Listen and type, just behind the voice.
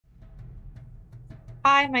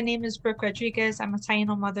Hi, my name is Brooke Rodriguez. I'm a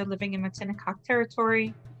Taino mother living in Choctaw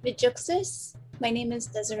territory. Vijuxis. My name is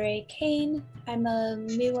Desiree Kane. I'm a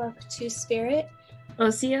Miwok Two-Spirit.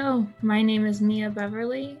 OCO, my name is Mia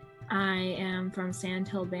Beverly. I am from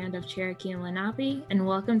Sandhill Band of Cherokee and Lenape, and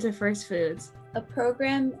welcome to First Foods, a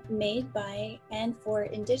program made by and for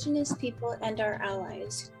Indigenous people and our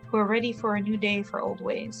allies who are ready for a new day for old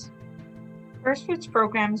ways. First Foods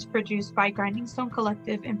program is produced by Grinding Stone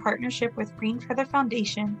Collective in partnership with Green Feather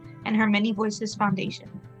Foundation and her Many Voices Foundation,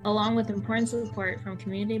 along with important support from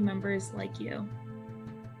community members like you.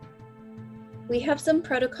 We have some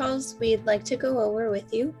protocols we'd like to go over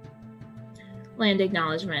with you. Land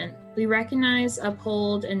acknowledgement. We recognize,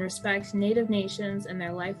 uphold, and respect Native nations and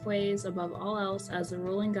their lifeways above all else as the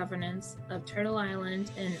ruling governance of Turtle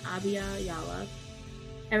Island and Abya Yala.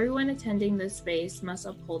 Everyone attending this space must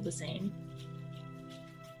uphold the same.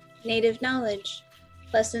 Native knowledge.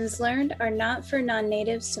 Lessons learned are not for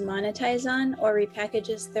non-natives to monetize on or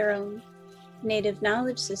repackage as their own. Native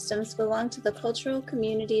knowledge systems belong to the cultural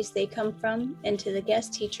communities they come from and to the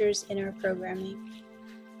guest teachers in our programming.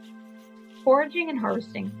 Foraging and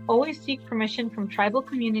harvesting. Always seek permission from tribal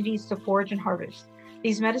communities to forage and harvest.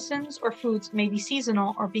 These medicines or foods may be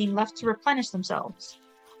seasonal or being left to replenish themselves.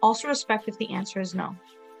 Also respect if the answer is no.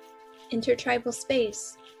 Intertribal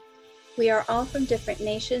space. We are all from different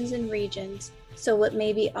nations and regions, so what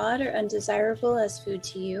may be odd or undesirable as food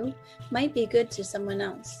to you might be good to someone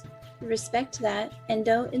else. Respect that and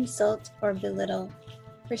don't insult or belittle.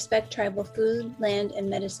 Respect tribal food, land, and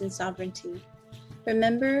medicine sovereignty.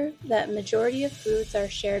 Remember that majority of foods are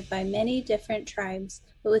shared by many different tribes,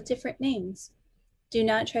 but with different names. Do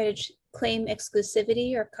not try to claim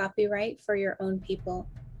exclusivity or copyright for your own people.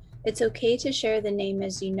 It's okay to share the name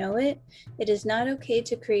as you know it. It is not okay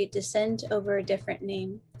to create dissent over a different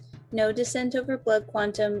name. No dissent over blood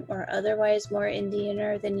quantum or otherwise more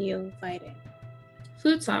Indianer than you fighting.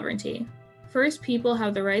 Food sovereignty. First people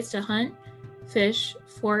have the rights to hunt, fish,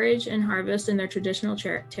 forage, and harvest in their traditional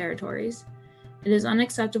territories. It is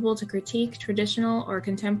unacceptable to critique traditional or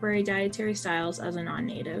contemporary dietary styles as a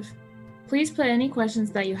non-native. Please put any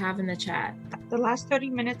questions that you have in the chat. The last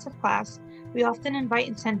 30 minutes of class, we often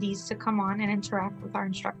invite attendees to come on and interact with our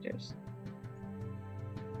instructors.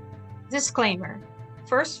 Disclaimer: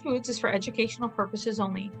 First Foods is for educational purposes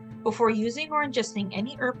only. Before using or ingesting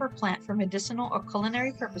any herb or plant for medicinal or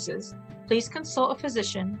culinary purposes, please consult a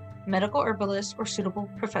physician, medical herbalist, or suitable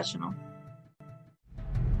professional.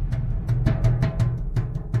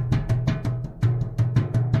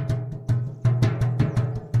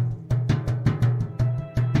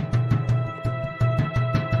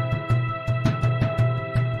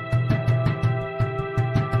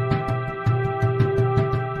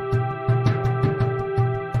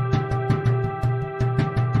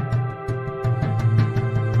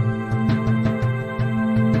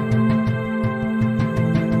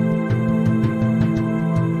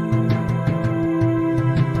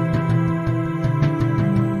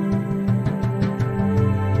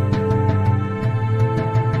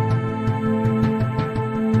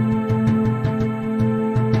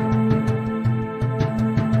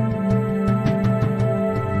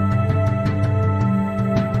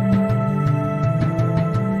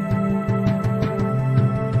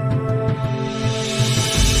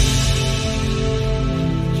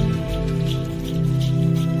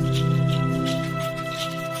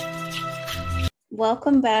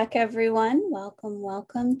 Welcome back, everyone.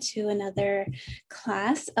 Welcome to another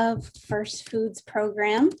class of First Foods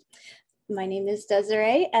program. My name is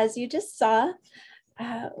Desiree. As you just saw,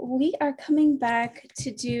 we are coming back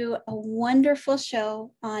to do a wonderful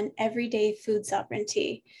show on everyday food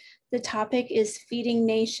sovereignty. The topic is feeding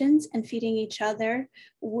nations and feeding each other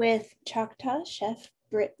with Choctaw chef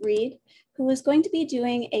Brit Reed, who is going to be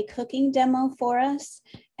doing a cooking demo for us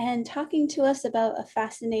and talking to us about a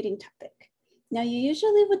fascinating topic. Now, you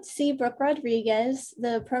usually would see Brooke Rodriguez,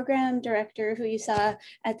 the program director who you saw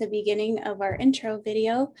at the beginning of our intro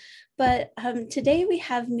video, but today we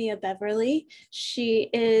have Mia Beverly. She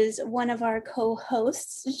is one of our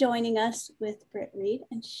co-hosts joining us with Brit Reed,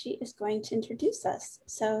 and she is going to introduce us.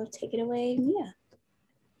 So take it away, Mia.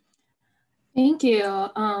 Thank you,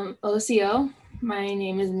 OCO. My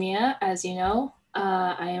name is Mia, as you know.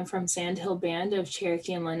 I am from Sandhill Band of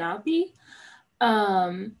Cherokee and Lenape.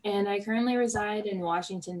 And I currently reside in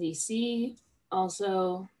Washington, D.C.,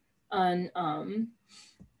 also known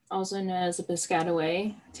as the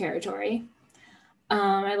Piscataway territory.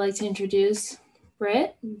 I'd like to introduce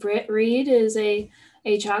Brit. Brit Reed is a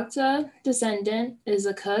Choctaw descendant, is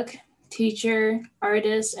a cook, teacher,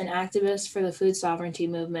 artist, and activist for the food sovereignty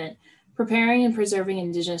movement, preparing and preserving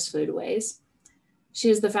Indigenous foodways. She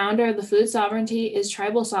is the founder of the Food Sovereignty is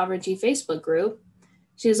Tribal Sovereignty Facebook group.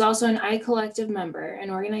 She is also an iCollective member, an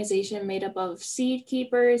organization made up of seed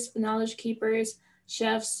keepers, knowledge keepers,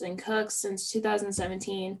 chefs, and cooks since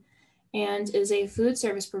 2017, and is a food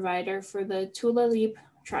service provider for the Tulalip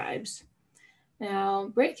tribes.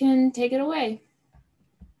 Now, Brit can take it away.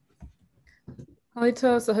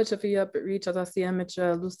 Halito sa hachafia Brit Chatasia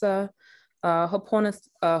Micha Lusa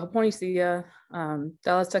Hoponisia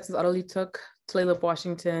Dallas, Texas, Audley took Tulalip,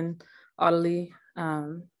 Washington, Audley.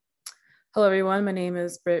 Hello everyone, my name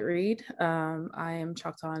is Brit Reed. I am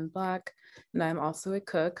Choctaw and Black, and I'm also a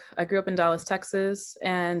cook. I grew up in Dallas, Texas,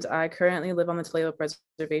 and I currently live on the Tulalip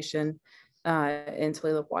Reservation in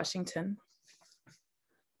Tulalip, Washington.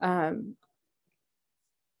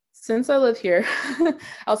 Since I live here, I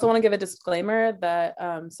also want to give a disclaimer that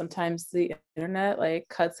sometimes the internet like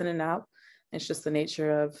cuts in and out. It's just the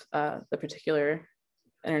nature of the particular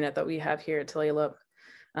internet that we have here at Tulalip.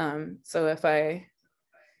 So if I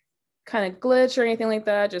kind of glitch or anything like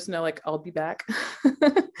that, just know like I'll be back.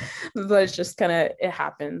 But it's just kind of, it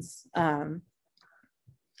happens.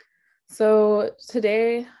 So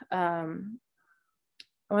today, I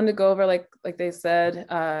wanted to go over like they said,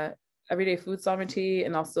 everyday food sovereignty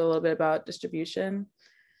and also a little bit about distribution.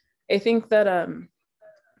 I think that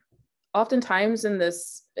oftentimes in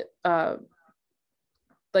this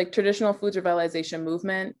like traditional foods revitalization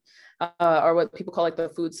movement, or what people call like the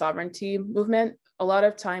food sovereignty movement, a lot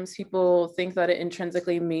of times people think that it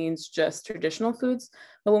intrinsically means just traditional foods.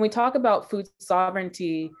 But when we talk about food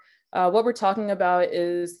sovereignty, what we're talking about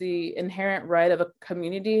is the inherent right of a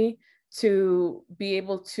community to be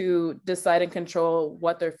able to decide and control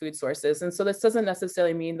what their food source is. And so this doesn't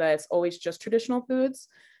necessarily mean that it's always just traditional foods,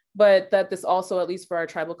 but that this also, at least for our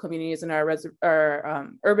tribal communities and our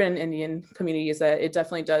urban Indian communities, that it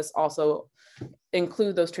definitely does also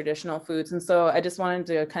include those traditional foods. And so I just wanted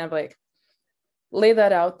to kind of like lay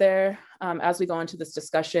that out there as we go into this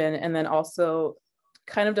discussion, and then also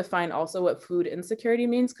kind of define also what food insecurity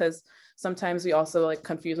means, because sometimes we also like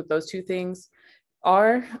confuse what those two things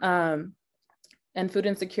are. And food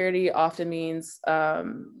insecurity often means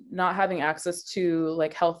not having access to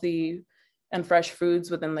like healthy and fresh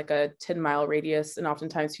foods within like a 10-mile radius. And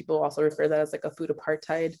oftentimes people also refer that as like a food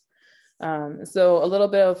apartheid. So a little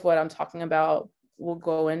bit of what I'm talking about, we'll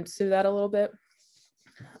go into that a little bit.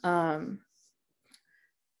 And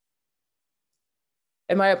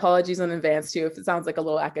my apologies in advance too, if it sounds like a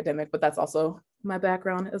little academic, but that's also my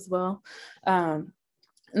background as well. And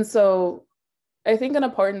so I think an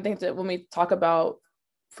important thing that when we talk about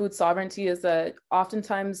food sovereignty is that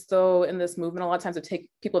oftentimes though in this movement, a lot of times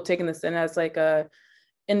people have taken this in as like a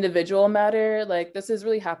individual matter. Like this is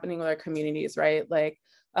really happening with our communities, right? Like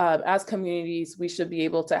as communities, we should be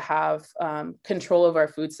able to have control of our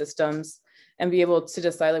food systems and be able to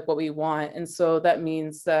decide like what we want. And so that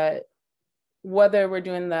means that whether we're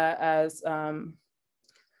doing that as urban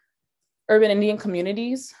Indian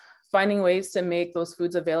communities, finding ways to make those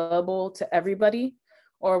foods available to everybody,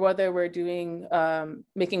 or whether we're doing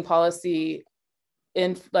making policy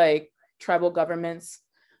in like tribal governments,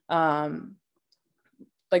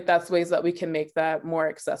 like that's ways that we can make that more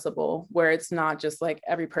accessible, where it's not just like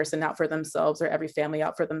every person out for themselves or every family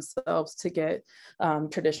out for themselves to get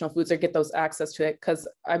traditional foods or get those access to it. Because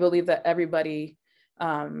I believe that everybody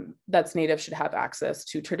that's Native should have access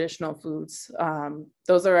to traditional foods.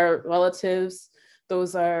 Those are our relatives.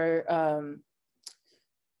 Those are,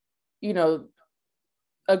 you know,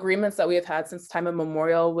 agreements that we have had since time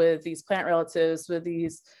immemorial with these plant relatives, with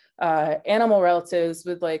these animal relatives,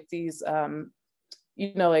 with like these,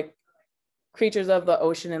 you know, like creatures of the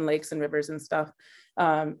ocean and lakes and rivers and stuff.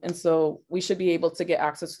 And so we should be able to get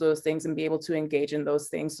access to those things and be able to engage in those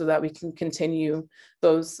things so that we can continue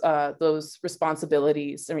those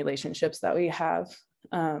responsibilities and relationships that we have.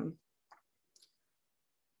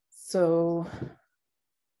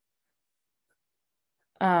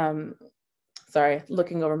 Sorry,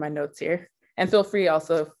 looking over my notes here. And feel free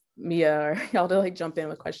also, Mia or y'all to like jump in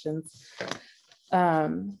with questions. I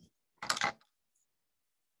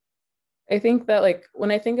think that like, when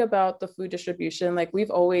I think about the food distribution, like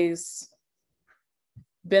we've always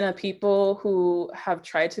been a people who have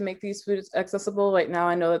tried to make these foods accessible. Right now,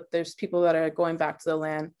 I know that there's people that are going back to the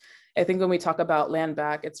land. I think when we talk about land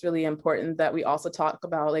back, it's really important that we also talk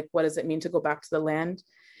about like, what does it mean to go back to the land?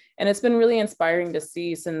 And it's been really inspiring to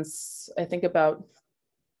see since I think about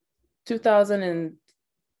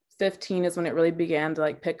 2015 is when it really began to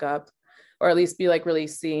like pick up, or at least be like really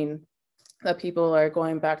seen, that people are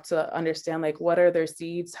going back to understand like what are their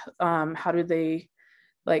seeds, how do they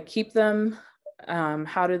like keep them,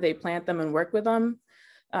 how do they plant them and work with them.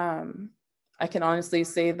 I can honestly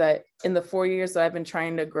say that in the 4 years that I've been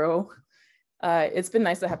trying to grow, it's been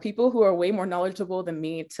nice to have people who are way more knowledgeable than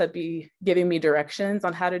me to be giving me directions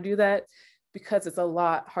on how to do that, because it's a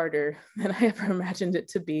lot harder than I ever imagined it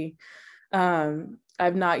to be.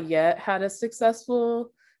 I've not yet had a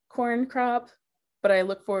successful corn crop, but I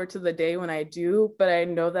look forward to the day when I do. But I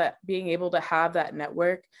know that being able to have that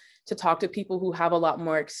network to talk to people who have a lot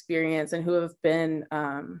more experience and who have been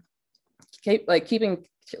keeping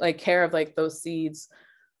like care of like those seeds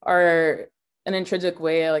are an intrinsic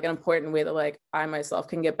way, like an important way that like I myself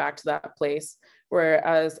can get back to that place where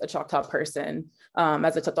as a Choctaw person,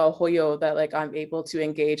 as a Choctaw Hoyo, that like I'm able to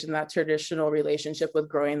engage in that traditional relationship with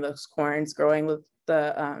growing those corns, growing with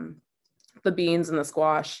the beans and the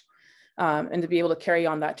squash, and to be able to carry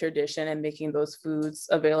on that tradition and making those foods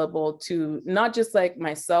available to not just like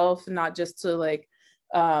myself, not just to like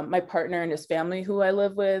my partner and his family who I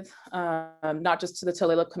live with, not just to the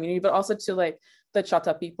Tulalip community, but also to like the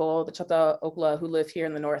Choctaw people, the Choctaw Okla who live here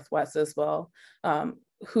in the Northwest as well,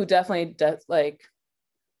 who definitely like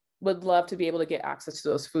would love to be able to get access to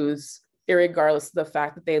those foods, irregardless of the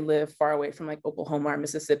fact that they live far away from like Oklahoma or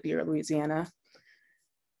Mississippi or Louisiana.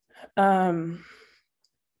 One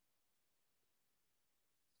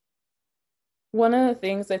of the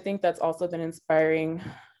things I think that's also been inspiring,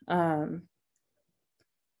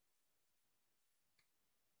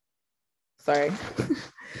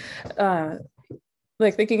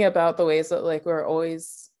 like thinking about the ways that like we're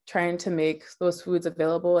always trying to make those foods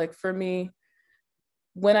available. Like for me,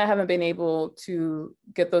 when I haven't been able to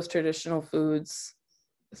get those traditional foods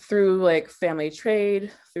through like family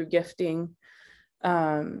trade, through gifting,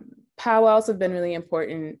 powwows have been really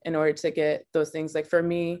important in order to get those things. Like for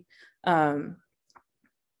me,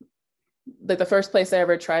 like the first place I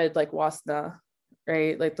ever tried like wasna,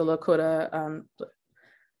 right? Like the Lakota,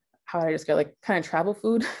 how I just get like kind of travel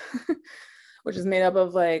food, which is made up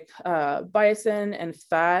of like bison and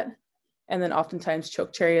fat, and then oftentimes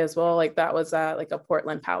choke cherry as well. Like that was at like a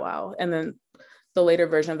Portland powwow. And then the later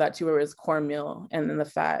version of that too was cornmeal and then the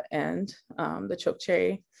fat and the choke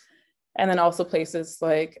cherry. And then also places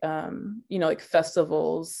like, you know, like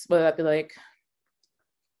festivals, whether that be like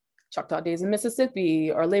Choctaw Days in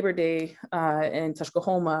Mississippi or Labor Day in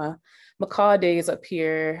Tushkahoma, Macaw Days up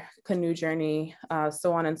here, Canoe Journey,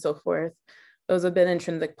 so on and so forth. Those have been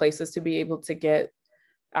intrinsic places to be able to get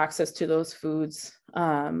access to those foods,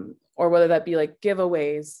 or whether that be like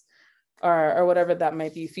giveaways or whatever that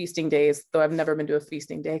might be, feasting days, though I've never been to a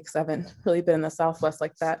feasting day because I haven't really been in the Southwest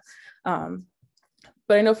like that.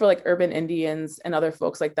 But I know for like urban Indians and other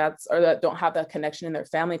folks like that, or that don't have that connection in their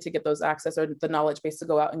family to get those access or the knowledge base to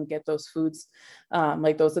go out and get those foods,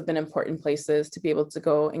 like those have been important places to be able to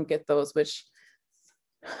go and get those, which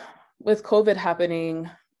with COVID happening,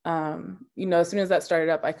 you know, as soon as that started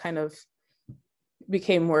up, I kind of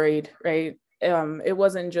became worried, right? It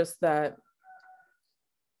wasn't just that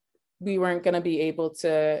we weren't going to be able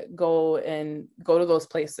to go to those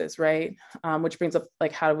places, right? Which brings up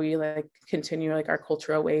like, how do we like continue like our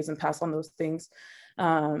cultural ways and pass on those things?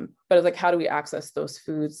 But it's like, how do we access those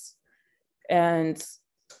foods? And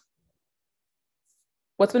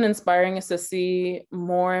what's been inspiring is to see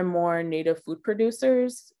more and more native food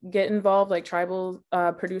producers get involved, like tribal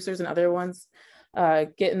producers and other ones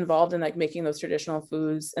get involved in like making those traditional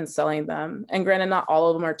foods and selling them. And granted, not all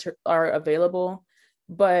of them are available,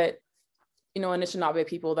 but you know, Anishinaabe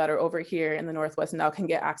people that are over here in the Northwest now can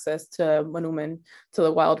get access to manuman, to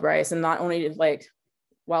the wild rice, and not only like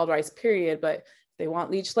wild rice period, but if they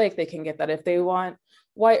want Leech Lake, they can get that. If they want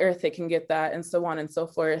White Earth, they can get that, and so on and so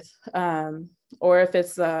forth. Or if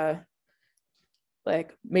it's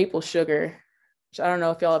like maple sugar, which I don't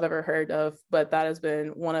know if y'all have ever heard of, but that has been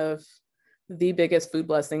one of the biggest food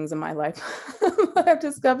blessings in my life that I've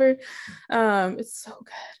discovered. It's so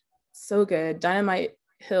good, so good. Dynamite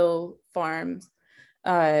Hill Farms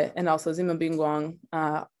and also Zima Bingwang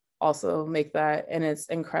also make that, and it's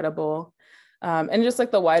incredible. And just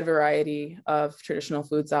like the wide variety of traditional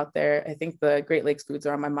foods out there. I think the Great Lakes foods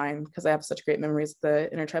are on my mind because I have such great memories of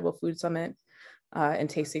the Intertribal Food Summit and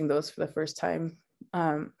tasting those for the first time.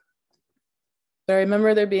 But I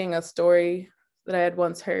remember there being a story that I had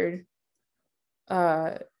once heard,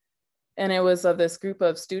 and it was of this group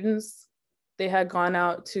of students. They had gone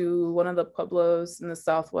out to one of the pueblos in the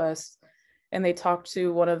Southwest, and they talked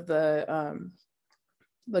to one of the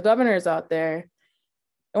governors out there.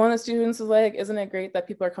 And one of the students was like, "Isn't it great that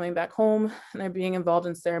people are coming back home and they're being involved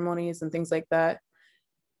in ceremonies and things like that?"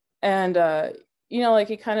 And you know, like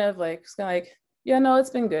he kind of like, "Yeah, no,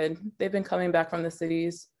 it's been good. They've been coming back from the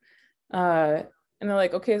cities." And they're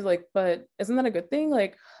like, okay, like, but isn't that a good thing?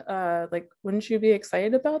 Like, wouldn't you be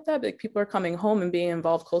excited about that? Like, people are coming home and being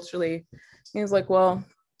involved culturally. And he was like, well,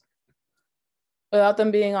 without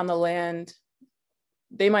them being on the land,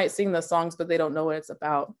 they might sing the songs, but they don't know what it's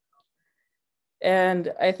about.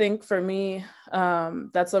 And I think for me,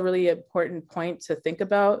 that's a really important point to think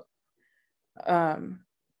about,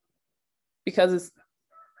 because it's,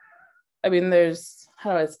 I mean, there's,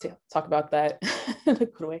 how do I talk about that in a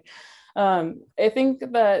good way? I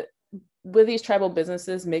think that with these tribal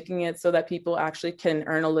businesses, making it so that people actually can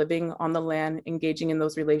earn a living on the land, engaging in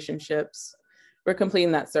those relationships, we're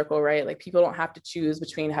completing that circle, right? Like, people don't have to choose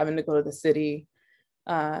between having to go to the city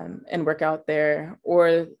and work out there,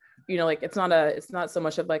 or, you know, like, it's not so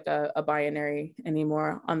much of like a binary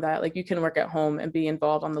anymore on that. Like, you can work at home and be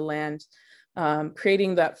involved on the land,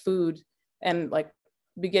 creating that food, and like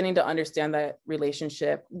beginning to understand that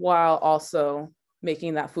relationship while also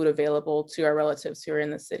making that food available to our relatives who are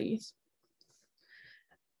in the cities.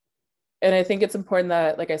 And I think it's important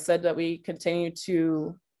that, like I said, that we continue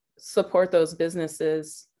to support those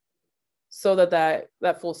businesses so that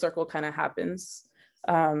full circle kind of happens.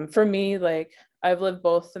 For me, like, I've lived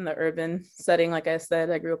both in the urban setting. Like I said,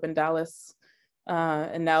 I grew up in Dallas,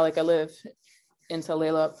 and now like I live in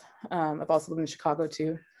Tulalip. I've also lived in Chicago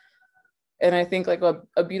too. And I think like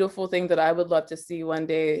a beautiful thing that I would love to see one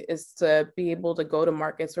day is to be able to go to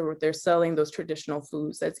markets where they're selling those traditional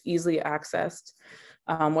foods that's easily accessed,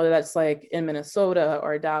 whether that's like in Minnesota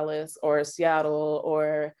or Dallas or Seattle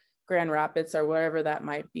or Grand Rapids or wherever that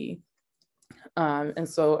might be. And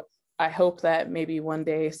so I hope that maybe one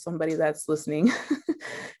day somebody that's listening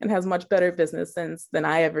and has much better business sense than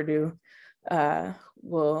I ever do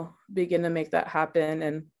will begin to make that happen.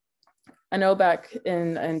 And I know back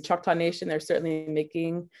in Choctaw Nation, they're certainly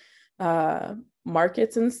making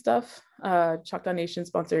markets and stuff, Choctaw Nation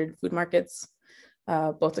sponsored food markets,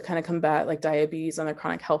 both to kind of combat like diabetes and the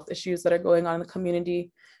chronic health issues that are going on in the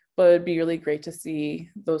community. But it'd be really great to see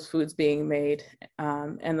those foods being made.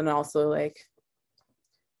 And then also like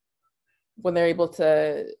when they're able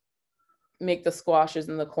to make the squashes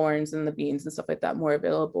and the corns and the beans and stuff like that more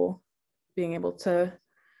available, being able to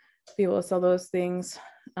sell those things.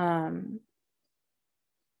 Let's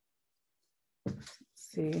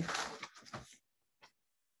see.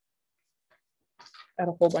 I had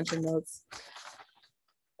a whole bunch of notes.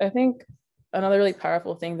 I think another really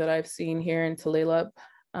powerful thing that I've seen here in Tulalip,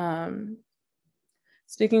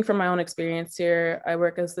 speaking from my own experience here, I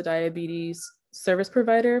work as the diabetes service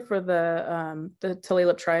provider for the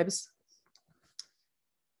Tulalip tribes.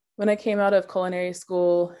 When I came out of culinary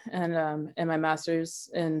school and my master's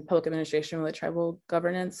in public administration with tribal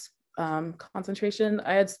governance concentration,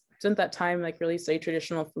 I had spent that time like really study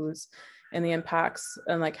traditional foods and the impacts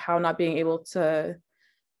and like how not being able to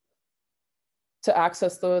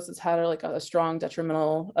access those has had like a strong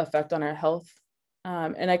detrimental effect on our health.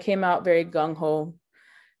 And I came out very gung-ho,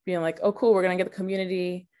 being like, oh cool, we're gonna get the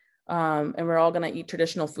community and we're all gonna eat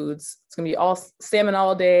traditional foods. It's gonna be all salmon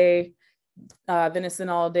all day, venison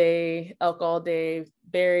all day, elk all day,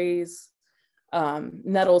 berries,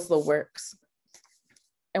 nettles, the works.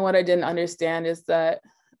 And what I didn't understand is that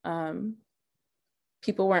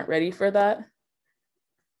people weren't ready for that.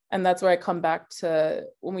 And that's where I come back to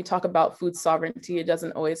when we talk about food sovereignty, it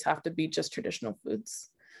doesn't always have to be just traditional foods.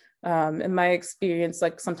 In my experience,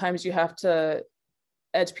 like sometimes you have to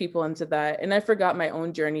edge people into that. And I forgot my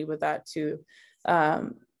own journey with that too.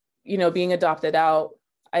 You know, being adopted out,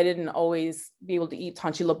 I didn't always be able to eat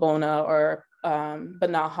tanchi labona or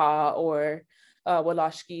banaha or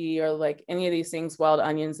walashki or like any of these things, wild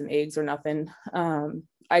onions and eggs or nothing.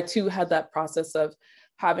 I too had that process of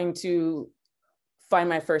having to find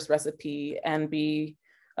my first recipe and be,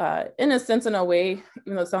 in a sense, in a way,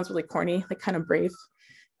 even though it sounds really corny, like kind of brave,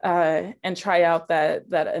 and try out that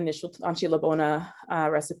initial tanchi labona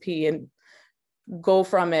recipe and go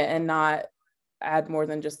from it and not add more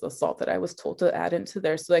than just the salt that I was told to add into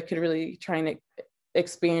there, so I could really try and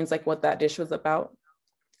experience like what that dish was about.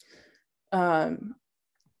 And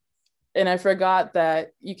I forgot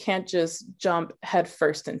that you can't just jump head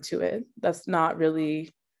first into it. That's not really,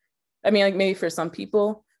 I mean, like maybe for some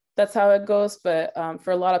people that's how it goes, but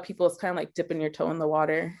for a lot of people, it's kind of like dipping your toe in the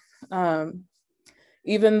water.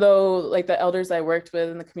 Even though like the elders I worked with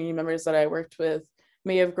and the community members that I worked with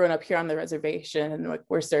may have grown up here on the reservation, and like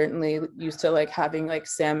we're certainly used to like having like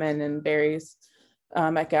salmon and berries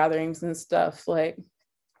at gatherings and stuff, like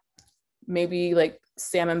maybe like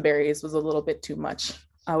salmon berries was a little bit too much,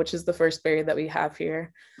 which is the first berry that we have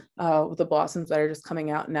here with the blossoms that are just coming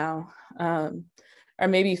out now. Or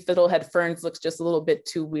maybe fiddlehead ferns looks just a little bit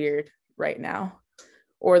too weird right now.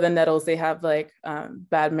 or the nettles, they have like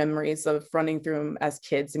bad memories of running through them as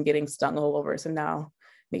kids and getting stung all over. So now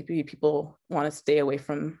maybe people want to stay away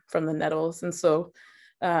from the nettles. And so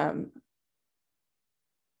I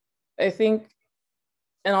think,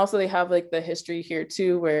 and also they have like the history here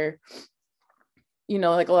too, where, you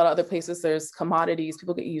know, like a lot of other places, there's commodities,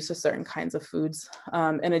 people get used to certain kinds of foods.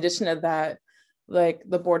 In addition to that, like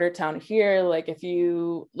the border town here, like if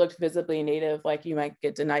you looked visibly native, like you might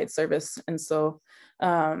get denied service. And so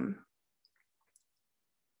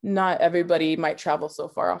not everybody might travel so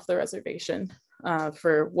far off the reservation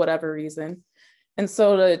for whatever reason. And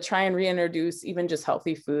so to try and reintroduce even just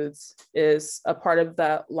healthy foods is a part of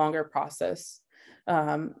that longer process.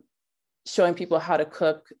 Showing people how to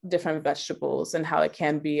cook different vegetables and how it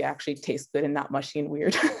can be actually taste good and not mushy and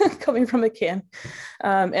weird coming from a can.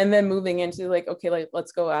 And then moving into like, okay, like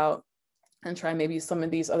let's go out and try maybe some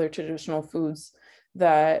of these other traditional foods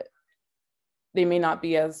that they may not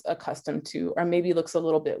be as accustomed to, or maybe looks a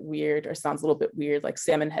little bit weird or sounds a little bit weird, like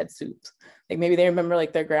salmon head soup. Like maybe they remember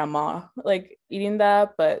like their grandma like eating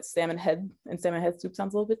that, but salmon head soup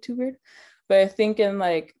sounds a little bit too weird. But I think in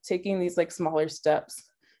like taking these like smaller steps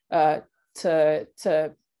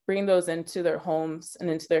to bring those into their homes and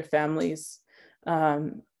into their families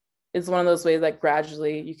is one of those ways that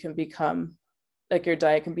gradually you can become, like your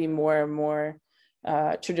diet can be more and more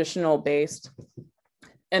traditional based.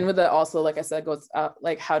 And with that also, like I said, goes out,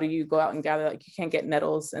 like how do you go out and gather, like you can't get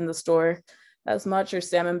nettles in the store as much, or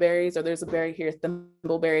salmon berries, or there's a berry here,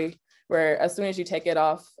 thimbleberry, where as soon as you take it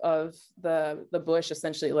off of the bush,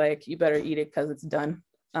 essentially like you better eat it because it's done.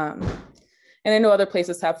 And I know other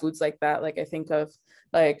places have foods like that. Like I think of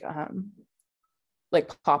like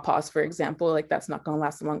pawpaws, for example, like that's not going to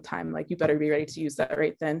last a long time. Like you better be ready to use that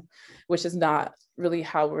right then, which is not really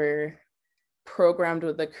how we're programmed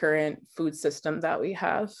with the current food system that we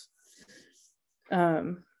have.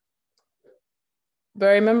 But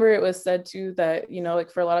I remember it was said too that, you know,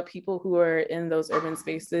 like for a lot of people who are in those urban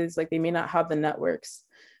spaces, like they may not have the networks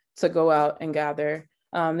to go out and gather.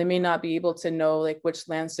 They may not be able to know like which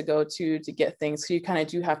lands to go to get things. So you kind of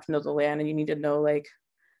do have to know the land, and you need to know like,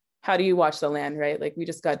 how do you watch the land, right? Like we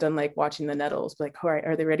just got done like watching the nettles, like, all right,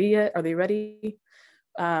 are they ready yet? Are they ready?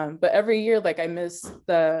 But every year, like I miss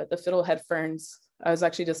the fiddlehead ferns. I was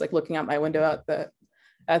actually just like looking out my window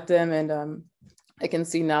at them, and I can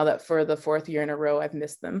see now that for the 4th year in a row, I've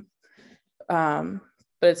missed them. But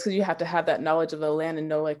it's because you have to have that knowledge of the land and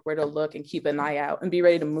know like where to look and keep an eye out and be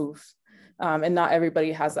ready to move. And not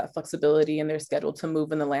everybody has that flexibility in their schedule to move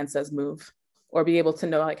when the land says move, or be able to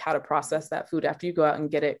know like how to process that food after you go out and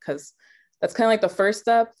get it. Because that's kind of like the first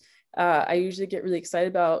step. I usually get really excited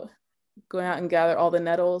about going out and gather all the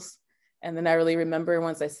nettles. And then I really remember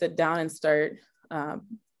once I sit down and start,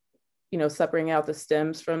 you know, separating out the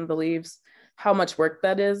stems from the leaves, how much work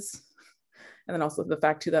that is. And then also the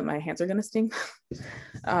fact too that my hands are going to sting.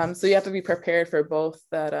 So you have to be prepared for both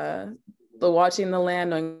that, the watching the land,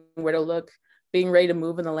 knowing where to look, being ready to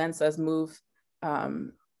move when the land says move.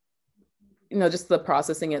 You know, just the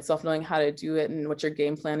processing itself, knowing how to do it and what your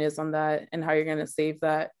game plan is on that and how you're going to save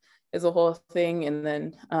that is a whole thing. And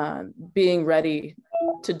then being ready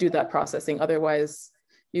to do that processing. Otherwise,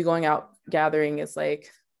 you going out gathering is like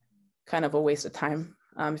kind of a waste of time.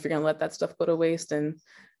 If you're going to let that stuff go to waste, and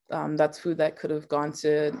that's food that could have gone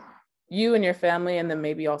to you and your family, and then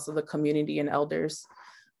maybe also the community and elders.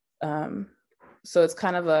 So it's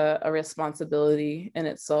kind of a responsibility in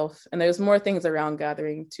itself. And there's more things around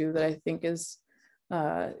gathering too that I think is,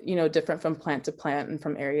 you know, different from plant to plant and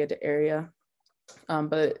from area to area.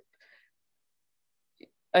 But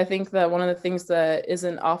I think that one of the things that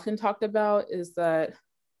isn't often talked about is that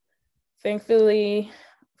thankfully,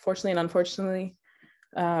 fortunately and unfortunately,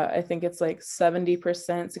 I think it's like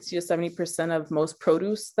 70%, 60 to 70% of most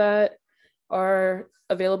produce that are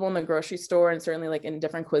available in the grocery store, and certainly like in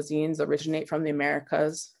different cuisines, originate from the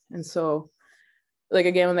Americas. And so like,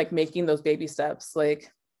 again, like making those baby steps,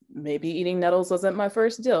 like maybe eating nettles wasn't my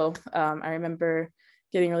first deal. I remember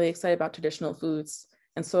getting really excited about traditional foods.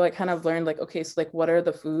 And so I kind of learned like, okay, so like what are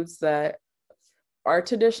the foods that are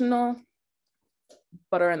traditional,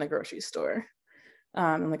 but are in the grocery store?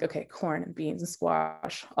 I'm like, okay, corn and beans and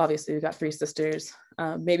squash. Obviously, we've got Three Sisters.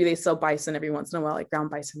 Maybe they sell bison every once in a while, like ground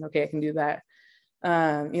bison. Okay, I can do that.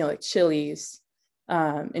 You know, like chilies,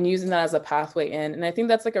 and using that as a pathway in. And I think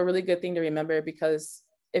that's like a really good thing to remember, because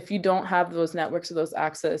if you don't have those networks or those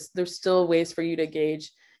access, there's still ways for you to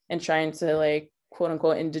gauge and trying to like, quote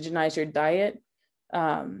unquote, indigenize your diet,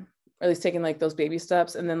 or at least taking like those baby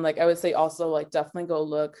steps. And then like, I would say also like definitely go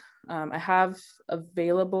look. I have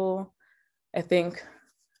available, I think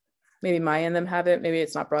maybe Maya and them have it, maybe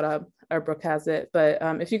it's not brought up, or Brooke has it, but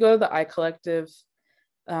if you go to the iCollective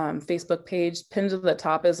Facebook page, pinned to the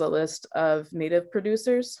top is a list of Native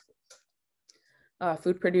producers,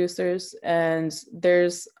 food producers, and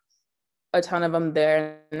there's a ton of them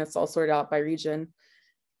there, and it's all sorted out by region.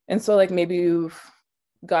 And so like maybe you've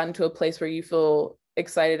gotten to a place where you feel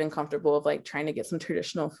excited and comfortable of like trying to get some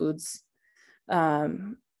traditional foods,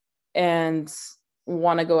 and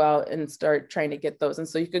want to go out and start trying to get those. And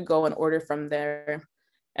so you could go and order from there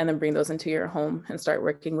and then bring those into your home and start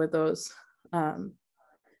working with those. And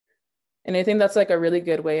I think that's like a really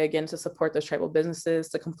good way, again, to support those tribal businesses,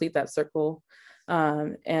 to complete that circle,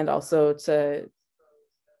 and also to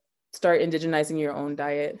start indigenizing your own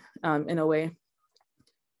diet in a way.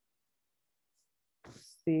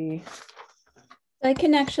 Let's see. I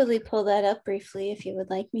can actually pull that up briefly if you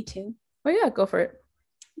would like me to. Oh yeah, go for it.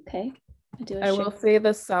 Okay. I will say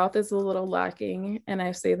the South is a little lacking, and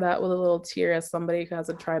I say that with a little tear as somebody who has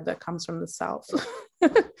a tribe that comes from the South.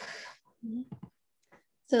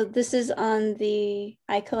 So this is on the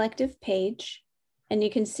iCollective page, and you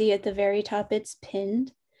can see at the very top it's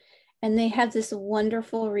pinned, and they have this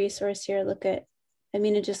wonderful resource here. Look at, I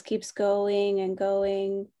mean, it just keeps going and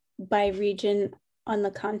going by region on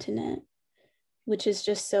the continent, which is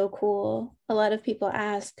just so cool. A lot of people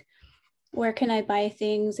ask, where can I buy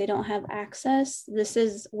things? They don't have access. This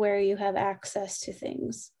is where you have access to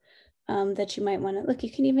things that you might want to look.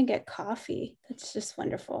 You can even get coffee. That's just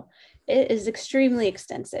wonderful. It is extremely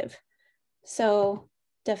extensive. So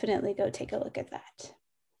definitely go take a look at that.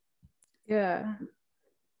 Yeah.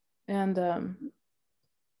 And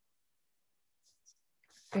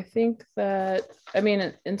I think that, I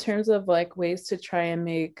mean, in terms of like ways to try and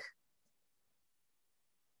make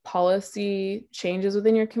policy changes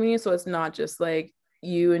within your community, so it's not just like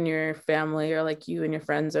you and your family or like you and your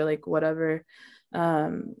friends or like whatever.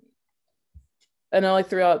 I know like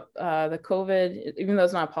throughout the COVID, even though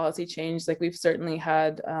it's not a policy change, like we've certainly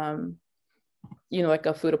had, you know, like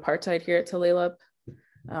a food apartheid here at Tulalip.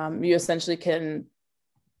 You essentially can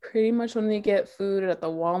pretty much only get food at the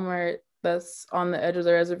Walmart that's on the edge of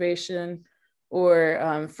the reservation,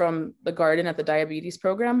 or from the garden at the diabetes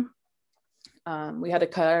program. We had to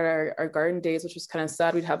cut out our garden days, which was kind of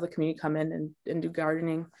sad. We'd have the community come in and do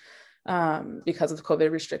gardening because of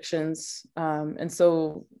COVID restrictions. And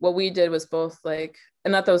so what we did was both like,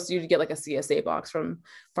 and not those, you'd get like a CSA box from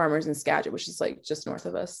farmers in Skagit, which is like just north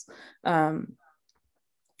of us.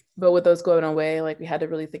 But with those going away, like we had to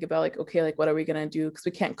really think about like, okay, like what are we gonna do? Because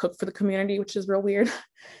we can't cook for the community, which is real weird.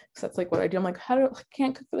 So that's like what I do. I'm like, I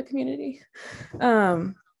can't cook for the community.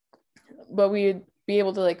 But we'd be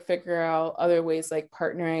able to like figure out other ways, like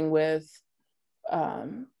partnering with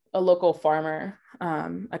a local farmer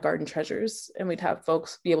at Garden Treasures, and we'd have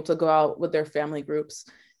folks be able to go out with their family groups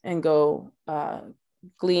and go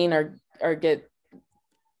glean or get,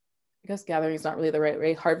 I guess gathering is not really the right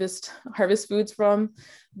way, harvest foods from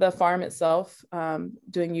the farm itself,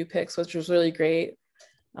 doing U-picks, which was really great,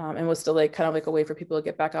 and was still like kind of like a way for people to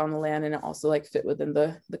get back out on the land, and it also like fit within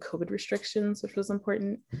the COVID restrictions, which was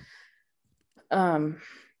important.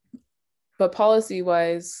 But policy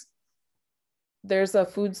wise, there's a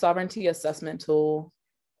food sovereignty assessment tool,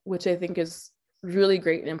 which I think is really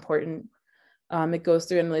great and important. It goes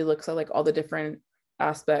through and really looks at like all the different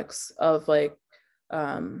aspects of like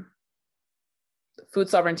food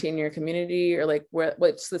sovereignty in your community, or like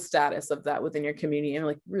what's the status of that within your community, and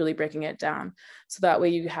like really breaking it down. So that way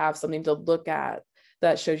you have something to look at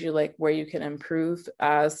that shows you like where you can improve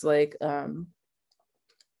as like a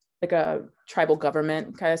tribal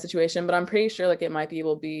government kind of situation. But I'm pretty sure like it might be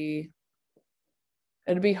able to be,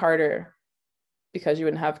 it'd be harder because you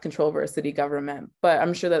wouldn't have control over a city government, but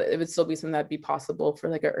I'm sure that it would still be something that'd be possible for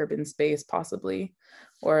like an urban space possibly,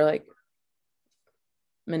 or like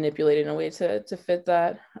manipulated in a way to fit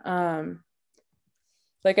that.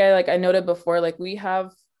 Like I noted before, like we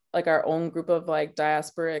have like our own group of like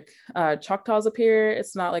diasporic Choctaws up here.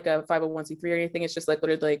 It's not like a 501c3 or anything. It's just like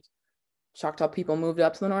literally like Choctaw people moved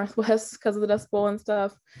up to the Northwest because of the Dust Bowl and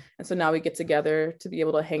stuff. And so now we get together to be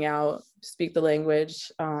able to hang out, speak the language,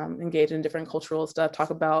 engage in different cultural stuff, talk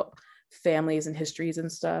about families and histories and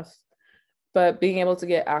stuff. But being able to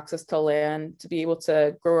get access to land, to be able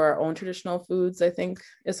to grow our own traditional foods, I think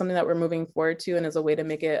is something that we're moving forward to, and is a way to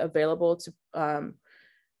make it available to,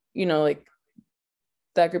 you know, like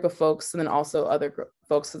that group of folks, and then also other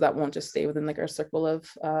folks, so that won't just stay within like our circle of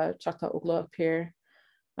Choctaw Ogla up here.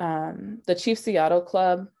 The Chief Seattle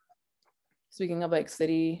Club, speaking of like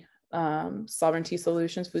city sovereignty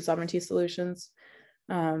solutions, food sovereignty solutions,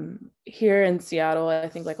 here in Seattle, I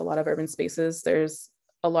think like a lot of urban spaces, there's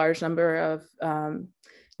a large number of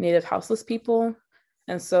Native houseless people.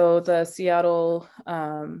 And so the Seattle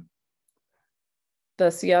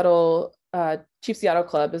Chief Seattle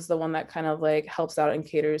Club is the one that kind of like helps out and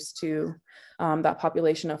caters to that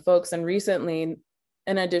population of folks. And recently,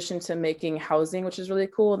 in addition to making housing, which is really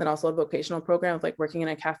cool, and then also a vocational program of like working in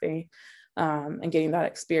a cafe and getting that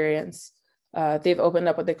experience, they've opened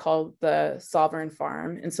up what they call the Sovereign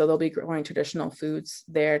Farm. And so they'll be growing traditional foods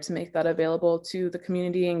there to make that available to the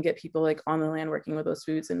community and get people like on the land working with those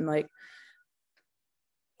foods and like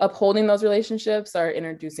upholding those relationships, are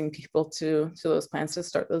introducing people to those plants to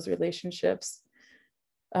start those relationships.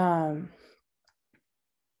 And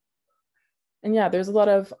yeah, there's a lot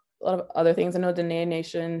of other things. I know Dene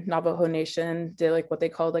Nation, Navajo Nation did like what they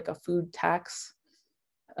called like a food tax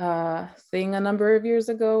thing a number of years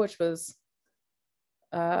ago, which was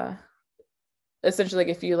essentially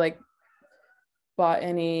like if you like bought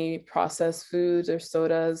any processed foods or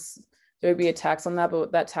sodas, there would be a tax on that,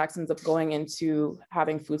 but that tax ends up going into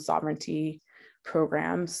having food sovereignty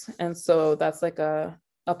programs. And so that's like a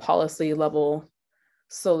policy level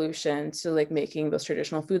solution to like making those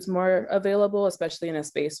traditional foods more available, especially in a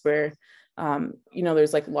space where, you know,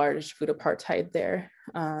 there's like large food apartheid there.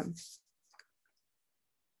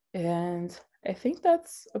 And I think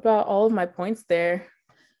that's about all of my points there.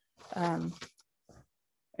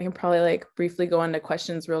 I can probably like briefly go into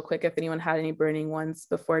questions real quick if anyone had any burning ones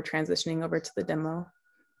before transitioning over to the demo.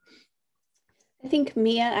 I think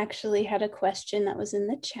Mia actually had a question that was in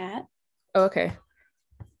the chat. Oh, okay.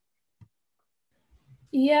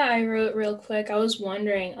 Yeah, I wrote real quick. I was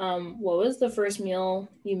wondering, what was the first meal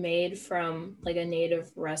you made from like a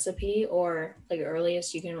native recipe or like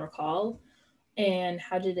earliest you can recall? And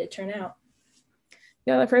how did it turn out?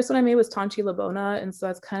 Yeah, the first one I made was Tanchi Labona. And so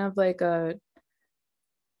that's kind of like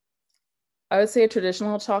I would say a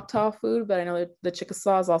traditional Choctaw food, but I know the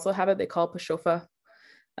Chickasaws also have it. They call it pashofa.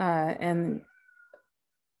 And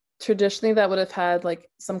traditionally that would have had like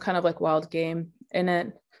some kind of like wild game in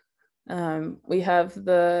it. We have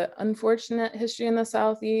the unfortunate history in the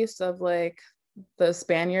Southeast of like the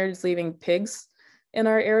Spaniards leaving pigs in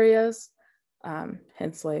our areas.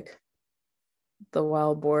 Hence like the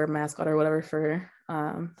wild boar mascot or whatever for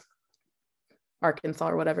Arkansas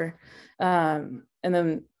or whatever. And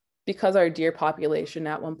then because our deer population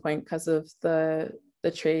at one point, because of the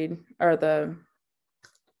trade or the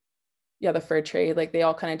fur trade, like they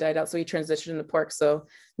all kind of died out. So we transitioned into pork. So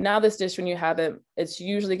now this dish, when you have it, it's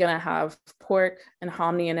usually going to have pork and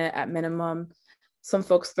hominy in it at minimum. Some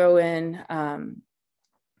folks throw in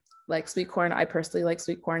like sweet corn. I personally like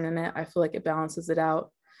sweet corn in it. I feel like it balances it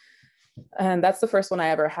out. And that's the first one I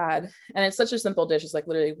ever had. And it's such a simple dish. It's like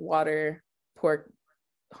literally water, pork,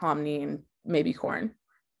 hominy, and maybe corn,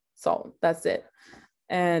 salt. That's it.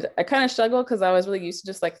 And I kind of struggled because I was really used to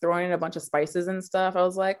just like throwing in a bunch of spices and stuff. I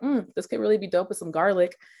was like, this could really be dope with some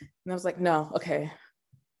garlic. And I was like, no, okay,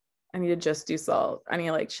 I need to just do salt. I need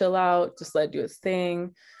to like chill out, just let it do its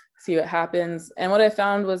thing, see what happens. And what I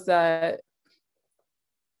found was that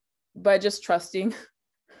by just trusting,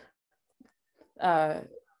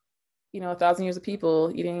 1,000 years of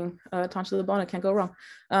people eating Tanchi Labona, can't go wrong.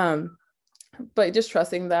 But just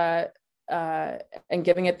trusting that and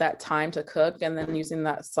giving it that time to cook and then using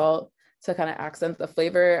that salt to kind of accent the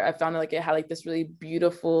flavor. I found like it had like this really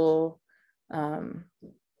beautiful,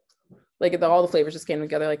 like all the flavors just came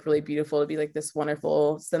together like really beautiful to be like this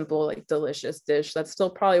wonderful, simple, like delicious dish. That's still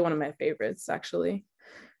probably one of my favorites actually.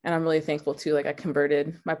 And I'm really thankful too, like I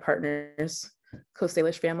converted my partner's Coast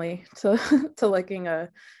Salish family to liking a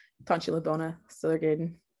Tanchi Labona. So they're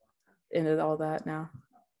getting into all that now.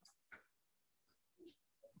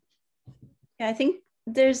 Yeah, I think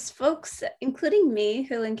there's folks, including me,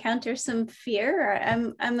 who encounter some fear.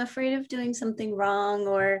 I'm afraid of doing something wrong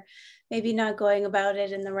or maybe not going about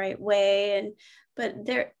it in the right way. But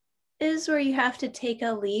there is where you have to take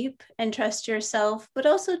a leap and trust yourself, but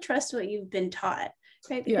also trust what you've been taught,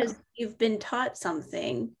 right? Because you've been taught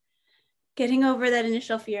something. Getting over that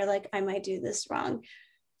initial fear, like I might do this wrong.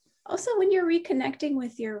 Also, when you're reconnecting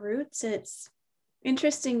with your roots, it's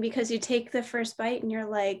interesting because you take the first bite and you're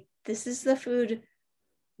like, this is the food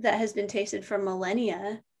that has been tasted for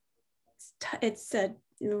millennia. It's a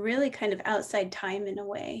really kind of outside time in a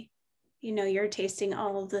way. You're tasting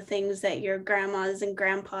all of the things that your grandmas and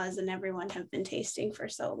grandpas and everyone have been tasting for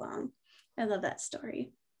so long. I love that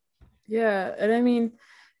story. Yeah. And I mean,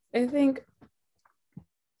 I think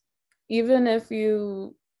even if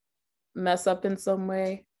you mess up in some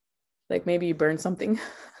way, like maybe you burn something,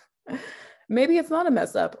 maybe it's not a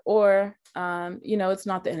mess up, or it's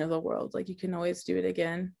not the end of the world. Like you can always do it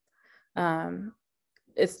again.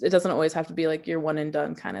 It doesn't always have to be like your one and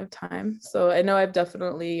done kind of time. So I know I've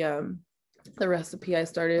definitely the recipe I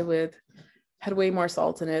started with had way more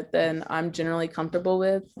salt in it than I'm generally comfortable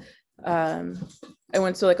with. I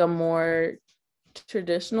went to like a more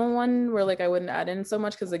traditional one where like I wouldn't add in so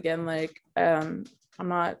much because again, like I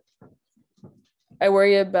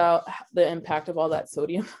worry about the impact of all that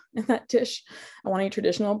sodium in that dish. I want to eat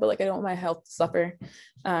traditional, but like I don't want my health to suffer.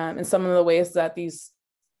 And some of the ways that these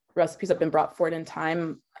recipes have been brought forward in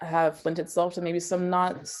time have lent itself to maybe some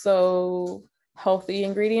not so healthy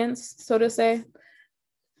ingredients, so to say.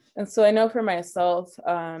 And so I know for myself,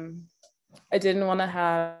 I didn't want to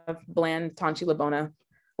have bland tanchi labona,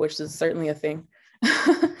 which is certainly a thing.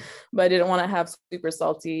 But I didn't want to have super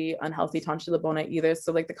salty, unhealthy tanchi labona either.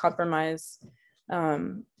 So like the compromise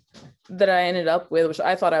that I ended up with, which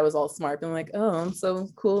I thought I was all smart, being like, oh, I'm so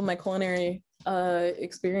cool in my culinary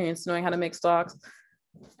experience, knowing how to make stocks.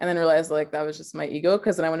 And then realized like that was just my ego,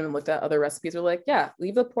 because then I went and looked at other recipes. Were like, yeah,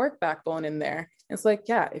 leave the pork backbone in there. And it's like,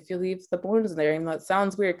 yeah, if you leave the bones in there, and that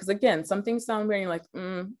sounds weird, because again, some things sound weird. And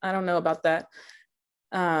you're like, I don't know about that.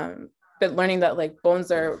 But learning that like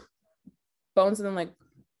bones and then like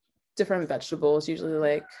different vegetables, usually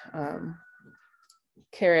like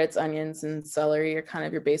carrots, onions, and celery are kind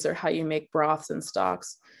of your base, or how you make broths and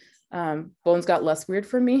stocks. Bones got less weird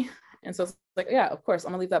for me. And so it's like, yeah, of course,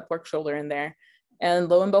 I'm gonna leave that pork shoulder in there. And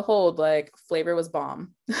lo and behold, like flavor was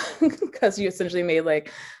bomb, because you essentially made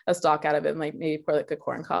like a stock out of it, and like maybe pour like a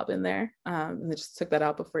corn cob in there. And they just took that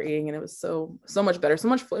out before eating, and it was so much better, so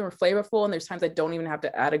much more flavorful. And there's times I don't even have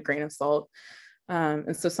to add a grain of salt.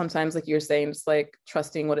 And so sometimes, like you're saying, just like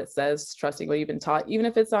trusting what it says, trusting what you've been taught, even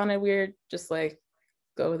if it sounded weird, just like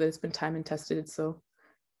go with it. It's been time and tested, so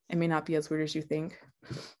it may not be as weird as you think.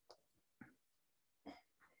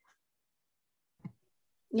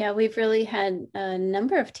 Yeah, we've really had a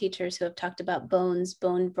number of teachers who have talked about bone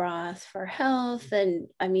broth for health. And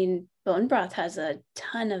I mean, bone broth has a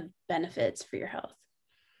ton of benefits for your health.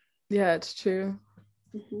 Yeah, it's true.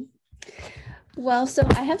 Mm-hmm. Well, so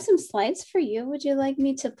I have some slides for you. Would you like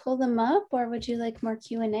me to pull them up, or would you like more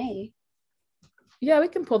Q&A? Yeah, we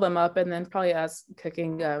can pull them up, and then probably as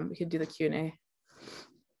cooking, we could do the Q&A.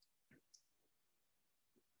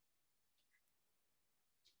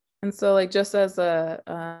 And so like just as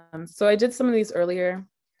so I did some of these earlier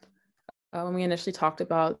when we initially talked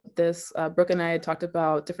about this. Brooke and I had talked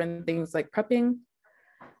about different things like prepping.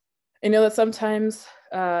 I know that sometimes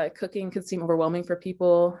cooking can seem overwhelming for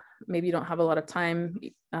people. Maybe you don't have a lot of time.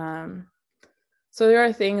 So there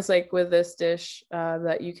are things like with this dish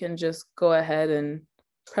that you can just go ahead and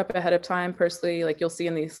prep ahead of time. Personally, like you'll see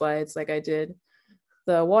in these slides, like I did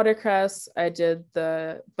the watercress, I did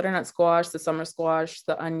the butternut squash, the summer squash,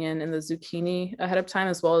 the onion, and the zucchini ahead of time,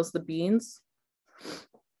 as well as the beans.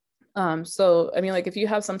 So, I mean, like if you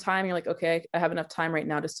have some time, you're like, okay, I have enough time right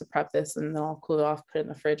now just to prep this, and then I'll cool it off, put it in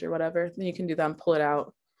the fridge or whatever. Then you can do that and pull it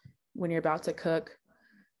out when you're about to cook.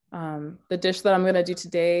 The dish that I'm going to do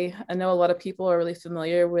today, I know a lot of people are really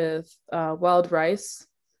familiar with wild rice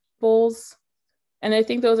bowls, and I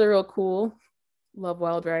think those are real cool. Love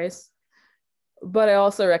wild rice. But I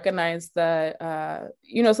also recognize that,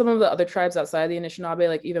 some of the other tribes outside the Anishinaabe,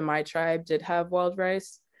 like even my tribe did have wild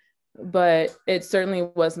rice, but it certainly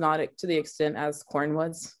was not to the extent as corn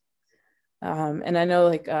was. And I know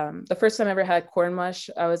like the first time I ever had corn mush,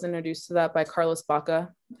 I was introduced to that by Carlos Baca,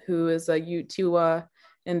 who is a Utiwa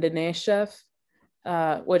Indonesian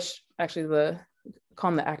chef, which actually call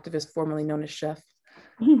him the activist formerly known as chef.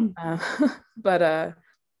 But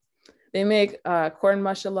they make corn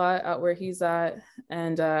mush a lot out where he's at.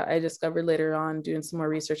 And I discovered later on doing some more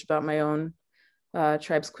research about my own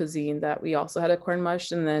tribe's cuisine that we also had a corn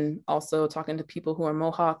mush. And then also talking to people who are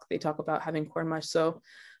Mohawk, they talk about having corn mush. So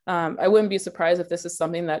I wouldn't be surprised if this is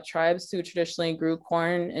something that tribes who traditionally grew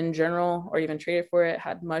corn in general, or even traded for it,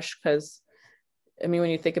 had mush. Because I mean,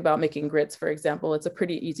 when you think about making grits, for example, it's a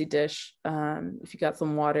pretty easy dish. If you got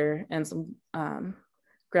some water and some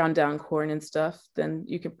ground down corn and stuff, then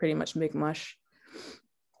you can pretty much make mush.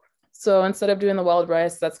 So instead of doing the wild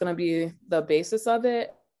rice, that's going to be the basis of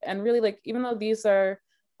it. And really, like, even though these are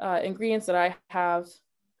ingredients that I have,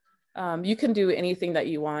 you can do anything that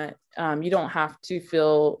you want. You don't have to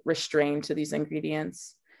feel restrained to these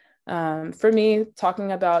ingredients. For me,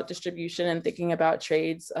 talking about distribution and thinking about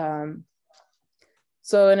trades,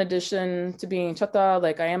 so in addition to being Choctaw,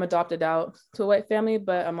 like I am adopted out to a white family,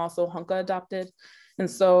 but I'm also Hunka adopted. And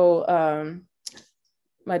so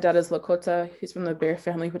my dad is Lakota. He's from the Bear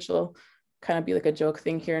family, which will kind of be like a joke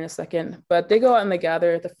thing here in a second. But they go out and they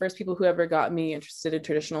gather. The first people who ever got me interested in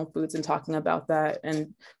traditional foods and talking about that,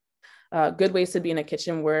 and good ways to be in a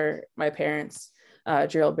kitchen were my parents.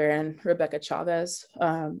 Gerald Bear and Rebecca Chavez.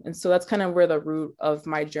 And so that's kind of where the root of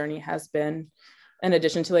my journey has been, in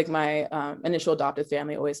addition to like my initial adoptive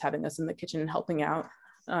family always having us in the kitchen and helping out.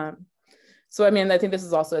 So, I mean, I think this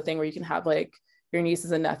is also a thing where you can have like your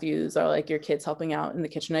nieces and nephews or like your kids helping out in the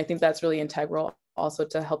kitchen. I think that's really integral also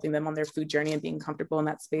to helping them on their food journey and being comfortable in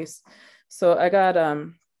that space. So I got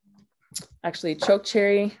actually choke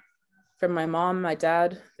cherry from my mom, my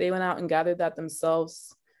dad. They went out and gathered that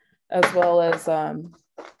themselves, as well as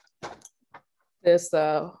this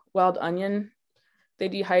wild onion. They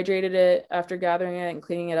dehydrated it after gathering it and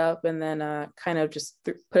cleaning it up, and then kind of just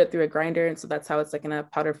put it through a grinder. And so that's how it's like in a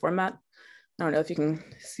powder format. I don't know if you can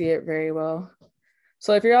see it very well.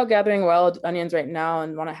 So if you're out gathering wild onions right now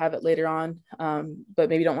and want to have it later on, but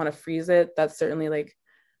maybe don't want to freeze it, that's certainly like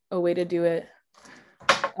a way to do it.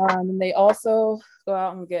 They also go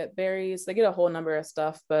out and get berries. They get a whole number of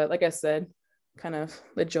stuff, but like I said, kind of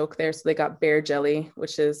the joke there. So they got bear jelly,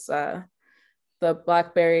 which is the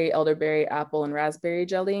blackberry, elderberry, apple, and raspberry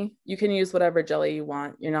jelly. You can use whatever jelly you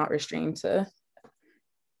want. You're not restrained to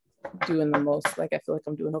doing the most, like I feel like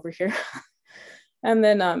I'm doing over here. And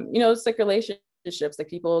then, it's like relationships, like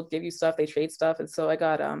people give you stuff, they trade stuff. And so I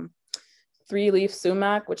got 3-leaf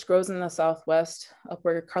sumac, which grows in the Southwest, up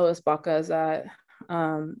where Carlos Baca is at.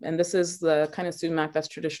 And this is the kind of sumac that's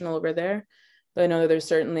traditional over there. But I know that there's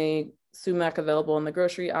certainly sumac available in the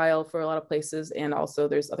grocery aisle for a lot of places. And also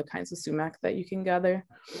there's other kinds of sumac that you can gather.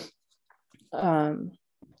 I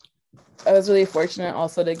was really fortunate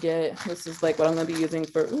also to get, this is like what I'm going to be using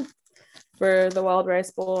for the wild rice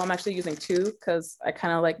bowl. I'm actually using 2 because I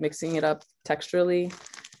kind of like mixing it up texturally.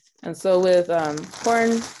 And so with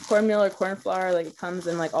cornmeal or corn flour, like it comes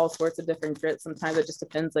in like all sorts of different grits. Sometimes it just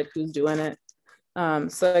depends like who's doing it.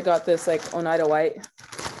 So I got this like Oneida white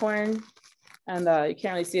corn, and you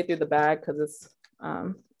can't really see it through the bag because it's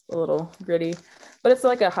a little gritty, but it's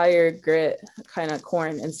like a higher grit kind of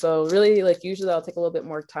corn. And so really like usually I'll take a little bit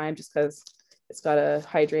more time just because it's got to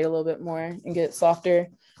hydrate a little bit more and get softer.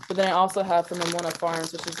 But then I also have from Ramona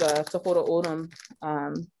Farms, which is a Tohoto O'odham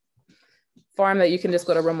farm that you can just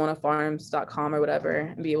go to ramonafarms.com or whatever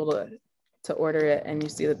and be able to order it. And you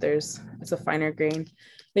see that it's a finer grain.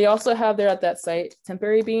 They also have there at that site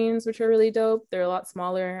temporary beans, which are really dope. They're a lot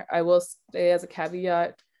smaller. I will say as a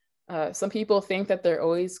caveat, some people think that they're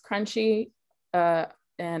always crunchy,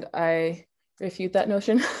 and I refute that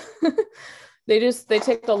notion. They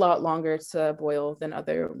take a lot longer to boil than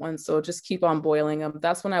other ones. So just keep on boiling them.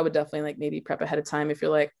 That's when I would definitely like maybe prep ahead of time. If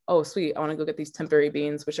you're like, oh, sweet, I want to go get these temporary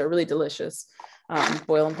beans, which are really delicious.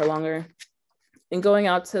 Boil them for longer. And going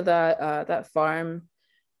out to that farm,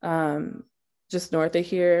 just north of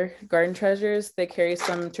here, Garden Treasures, they carry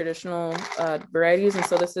some traditional varieties. And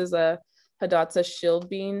so this is a Hidatsa shield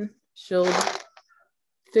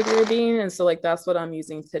figure bean. And so like, that's what I'm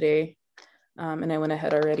using today. And I went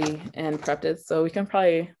ahead already and prepped it. So we can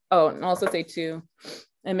probably, and also say too,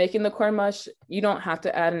 in making the corn mush, you don't have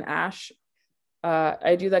to add an ash.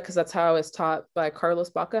 I do that because that's how I was taught by Carlos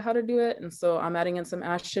Baca how to do it. And so I'm adding in some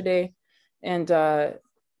ash today. And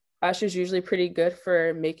ash is usually pretty good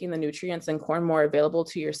for making the nutrients in corn more available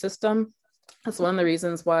to your system. That's one of the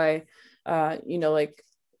reasons why, like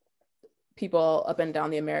people up and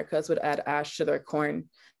down the Americas would add ash to their corn.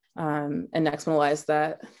 And nixtamalize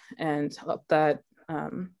that and let that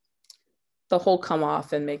the whole come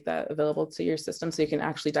off and make that available to your system so you can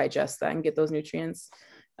actually digest that and get those nutrients.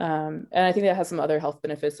 And I think that has some other health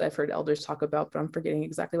benefits I've heard elders talk about, but I'm forgetting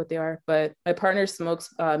exactly what they are. But my partner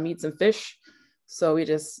smokes meats and fish, so we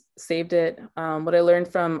just saved it. What I learned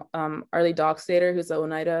from Arlie Dockstader, who's a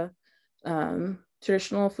Oneida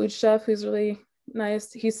traditional food chef, who's really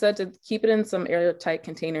nice. He said to keep it in some airtight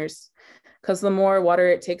containers, because the more water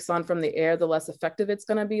it takes on from the air, the less effective it's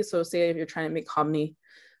going to be. So say if you're trying to make hominy,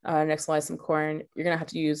 nixtamalize some corn, you're going to have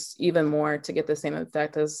to use even more to get the same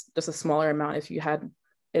effect as just a smaller amount if you had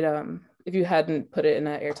it, if you hadn't put it in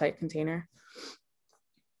an airtight container.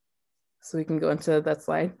 So we can go into that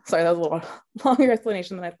slide. Sorry, that was a little longer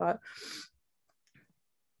explanation than I thought.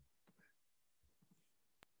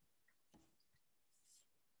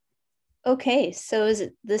 Okay, so is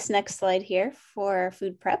it this next slide here for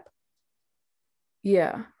food prep?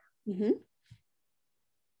 Yeah. Mm-hmm.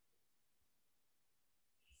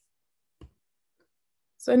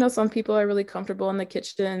 So I know some people are really comfortable in the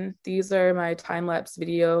kitchen. These are my time-lapse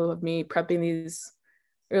video of me prepping these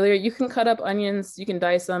earlier. You can cut up onions, you can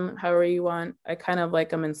dice them however you want. I kind of like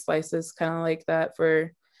them in slices, kind of like that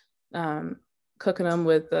for cooking them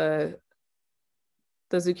with the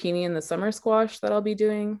zucchini and the summer squash that I'll be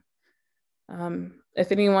doing.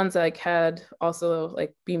 If anyone's like had also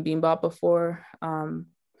like bean bibimbap before,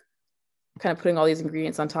 kind of putting all these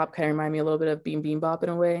ingredients on top kind of remind me a little bit of Bean Bop in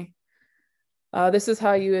a way. This is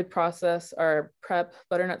how you would process or prep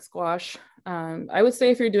butternut squash. I would say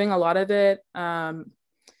if you're doing a lot of it,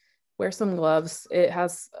 wear some gloves. It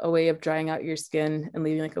has a way of drying out your skin and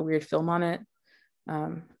leaving like a weird film on it.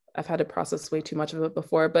 I've had to process way too much of it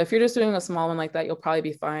before, but if you're just doing a small one like that, you'll probably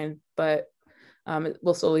be fine, but it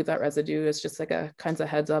will still leave that residue. It's just like a kinds of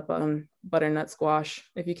heads up on butternut squash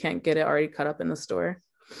if you can't get it already cut up in the store.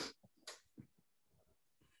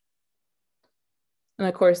 And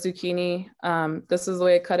of course, zucchini. This is the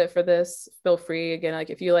way I cut it for this. Feel free, again, like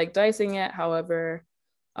if you like dicing it, however,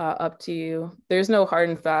 up to you. There's no hard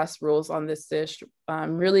and fast rules on this dish.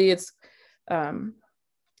 Really, it's,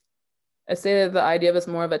 I say that the idea of it's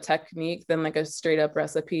more of a technique than like a straight up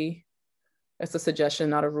recipe. It's a suggestion,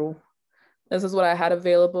 not a rule. This is what I had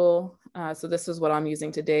available. So this is what I'm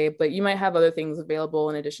using today, but you might have other things available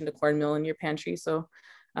in addition to cornmeal in your pantry. So,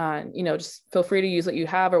 you know, just feel free to use what you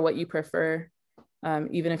have or what you prefer.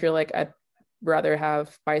 Even if you're like, I'd rather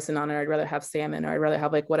have bison on it, or I'd rather have salmon, or I'd rather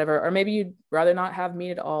have like whatever, or maybe you'd rather not have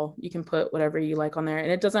meat at all. You can put whatever you like on there,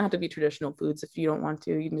 and it doesn't have to be traditional foods. If you don't want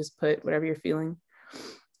to, you can just put whatever you're feeling.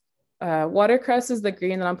 Watercress is the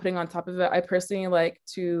green that I'm putting on top of it. I personally like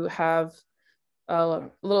to have a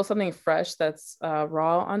little something fresh that's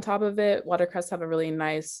raw on top of it. Watercress have a really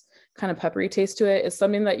nice kind of peppery taste to it. It's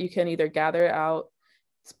something that you can either gather out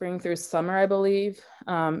spring through summer, I believe,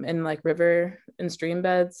 in like river and stream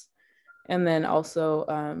beds. And then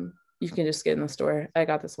also you can just get in the store. I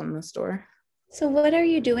got this one in the store. So what are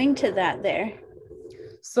you doing to that there?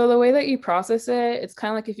 So the way that you process it, it's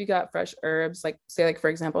kind of like if you got fresh herbs, like say like, for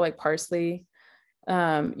example, like parsley,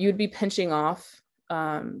 you would be pinching off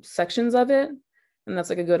sections of it. And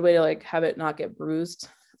that's like a good way to like have it not get bruised.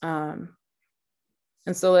 And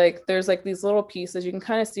so like, there's like these little pieces, you can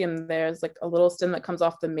kind of see them there. There's like a little stem that comes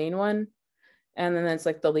off the main one. And then it's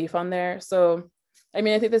like the leaf on there. So, I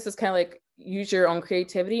mean, I think this is kind of like use your own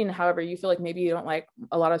creativity, and however you feel like maybe you don't like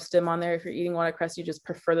a lot of stem on there. If you're eating watercress, you just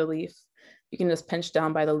prefer the leaf. You can just pinch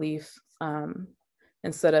down by the leaf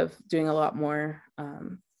instead of doing a lot more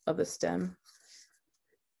of the stem.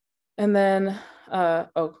 And then, oh,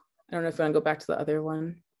 I don't know if you want to go back to the other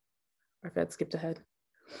one or if I'd skipped ahead.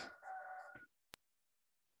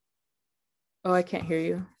 Oh, I can't hear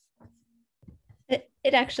you.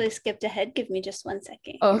 It actually skipped ahead. Give me just 1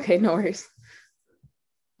 second. Oh, okay, no worries.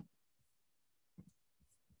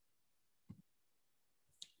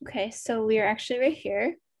 Okay, so we are actually right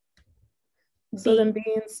here. So then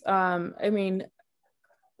beans, I mean,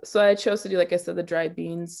 so I chose to do, like I said, the dried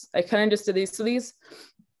beans. I kind of just did these. So these,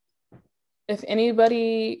 if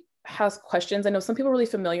anybody has questions, I know some people are really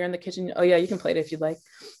familiar in the kitchen. Oh yeah, you can plate it if you'd like.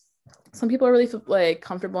 Some people are really like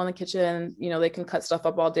comfortable in the kitchen. You know, they can cut stuff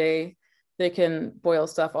up all day. They can boil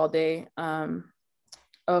stuff all day.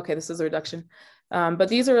 Okay, this is a reduction. But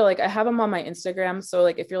these are like, I have them on my Instagram. So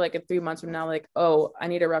like, if you're like in 3 months from now, like, oh, I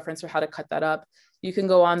need a reference for how to cut that up, you can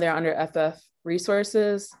go on there under FF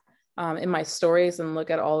resources in my stories and look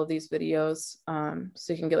at all of these videos.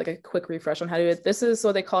 So you can get like a quick refresh on how to do it. This is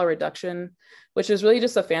what they call a reduction, which is really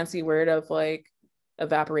just a fancy word of like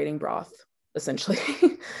evaporating broth, essentially.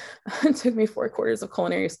 It took me 4 quarters of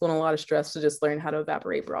culinary school and a lot of stress to just learn how to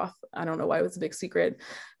evaporate broth. I don't know why it was a big secret,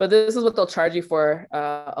 but this is what they'll charge you for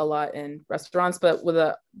a lot in restaurants. But with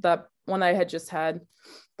that one I had just had,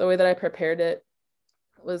 the way that I prepared it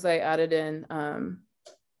was I added in.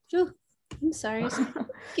 Oh, I'm sorry.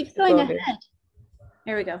 Keep going ahead.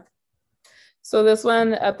 There we go. So this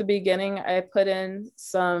one at the beginning, I put in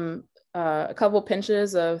some, a couple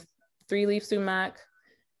pinches of 3-leaf sumac,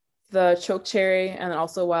 the choke cherry, and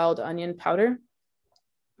also wild onion powder.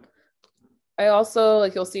 I also,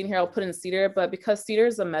 like you'll see in here, I'll put in cedar, but because cedar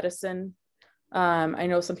is a medicine, I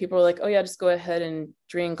know some people are like, oh yeah, just go ahead and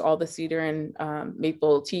drink all the cedar and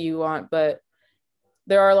maple tea you want, but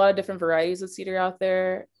there are a lot of different varieties of cedar out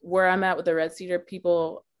there. Where I'm at with the red cedar,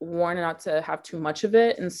 people warn not to have too much of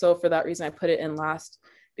it. And so for that reason, I put it in last,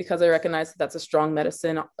 because I recognize that that's a strong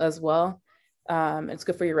medicine as well. It's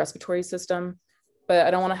good for your respiratory system, but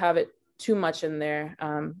I don't want to have it too much in there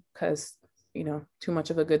because, you know, too much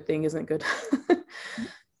of a good thing isn't good.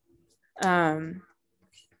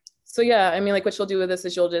 So yeah, I mean, like what you'll do with this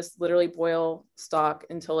is you'll just literally boil stock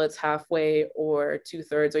until it's halfway or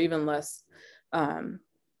 2/3 or even less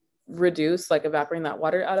reduced, like evaporating that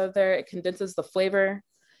water out of there. It condenses the flavor.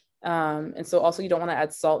 And so also you don't want to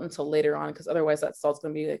add salt until later on, because otherwise that salt's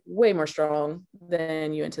going to be like way more strong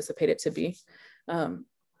than you anticipate it to be.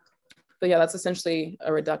 But yeah, that's essentially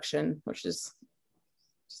a reduction, which is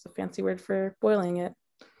just a fancy word for boiling it.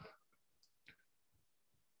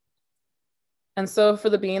 And so for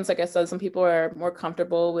the beans, like I said, some people are more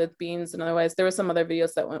comfortable with beans than otherwise. There were some other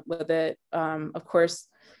videos that went with it. Of course,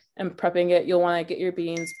 and prepping it, you'll want to get your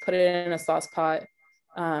beans, put it in a sauce pot,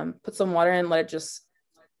 put some water in, let it just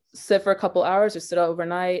sit for a couple hours or sit out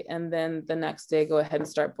overnight. And then the next day, go ahead and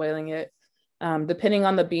start boiling it. Depending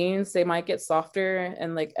on the beans, they might get softer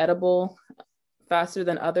and like edible faster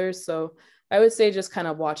than others. So I would say just kind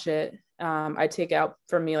of watch it. I take out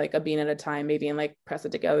for me like a bean at a time, maybe, and like press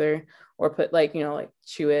it together or put like, you know, like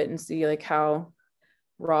chew it and see like how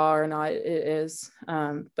raw or not it is.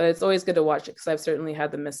 But it's always good to watch it because I've certainly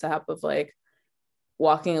had the mishap of like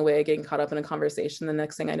walking away, getting caught up in a conversation. The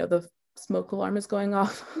next thing I know, the smoke alarm is going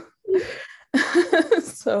off.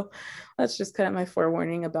 So that's just kind of my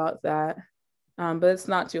forewarning about that. But it's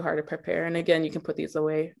not too hard to prepare. And again, you can put these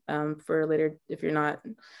away for later if you're not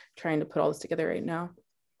trying to put all this together right now.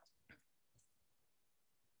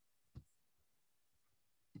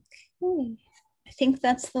 Okay. I think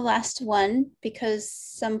that's the last one because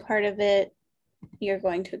some part of it you're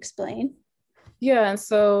going to explain. Yeah, and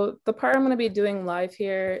so the part I'm going to be doing live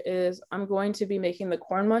here is I'm going to be making the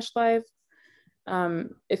corn mush live.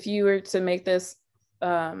 If you were to make this,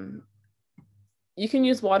 you can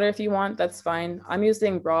use water if you want, that's fine. I'm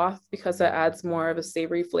using broth because that adds more of a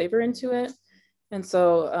savory flavor into it. And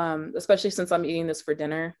so, especially since I'm eating this for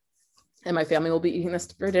dinner and my family will be eating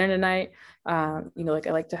this for dinner tonight, you know, like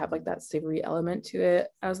I like to have like that savory element to it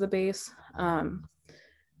as the base.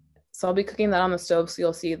 So I'll be cooking that on the stove, so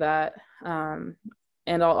you'll see that. And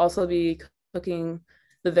I'll also be cooking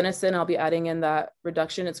the venison. I'll be adding in that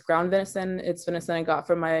reduction. It's ground venison. It's venison I got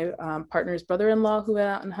from my partner's brother-in-law who went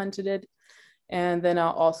out and hunted it. And then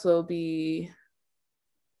I'll also be,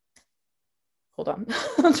 hold on,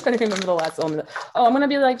 I'm trying to remember the last element. Oh, I'm gonna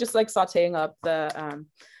be like just like sauteing up the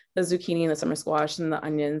zucchini and the summer squash and the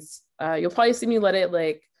onions. You'll probably see me let it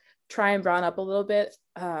like try and brown up a little bit.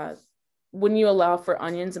 When you allow for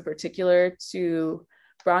onions in particular to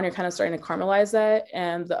brown, you're kind of starting to caramelize that,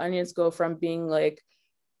 and the onions go from being like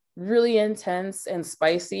really intense and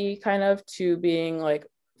spicy kind of to being like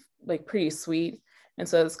pretty sweet. And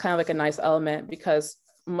so it's kind of like a nice element because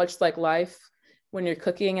much like life, when you're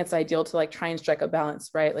cooking, it's ideal to like try and strike a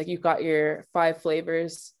balance, right? Like you've got your 5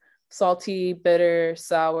 flavors: salty, bitter,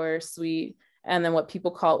 sour, sweet, and then what people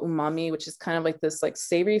call umami, which is kind of like this like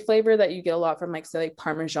savory flavor that you get a lot from like say like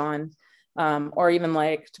Parmesan, or even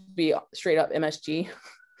like to be straight up MSG,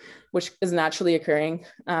 which is naturally occurring.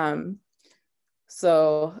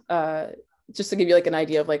 So just to give you like an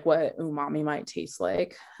idea of like what umami might taste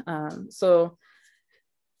like. So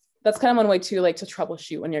that's kind of one way too, like to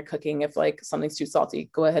troubleshoot when you're cooking. If like something's too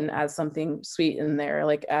salty, go ahead and add something sweet in there,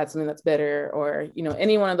 like add something that's bitter, or, you know,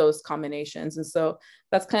 any one of those combinations. And so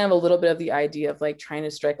that's kind of a little bit of the idea of like trying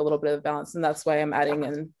to strike a little bit of balance. And that's why I'm adding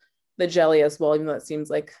in the jelly as well, even though it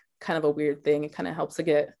seems like kind of a weird thing. It kind of helps to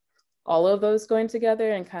get all of those going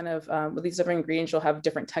together, and kind of with these different ingredients, you'll have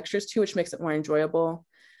different textures too, which makes it more enjoyable.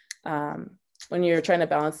 When you're trying to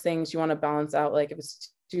balance things, you want to balance out, like if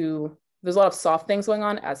it's too, there's a lot of soft things going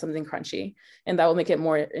on, add something crunchy, and that will make it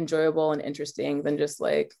more enjoyable and interesting than just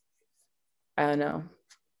like, I don't know,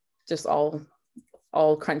 just all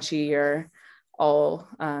crunchy or all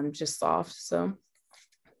just soft. So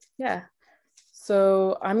yeah,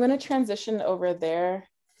 so I'm going to transition over there.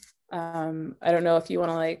 I don't know if you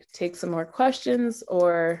want to like take some more questions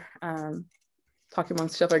or talk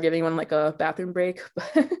amongst each other, or give anyone like a bathroom break.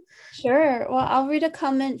 Sure. Well, I'll read a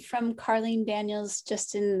comment from Carlene Daniels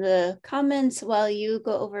just in the comments while you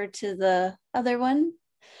go over to the other one.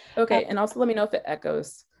 Okay. And also let me know if it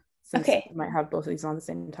echoes, since okay. you might have both of these on at the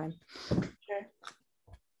same time. Sure.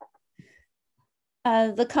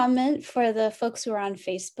 The comment for the folks who are on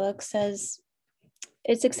Facebook says,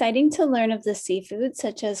 it's exciting to learn of the seafood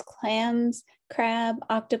such as clams, crab,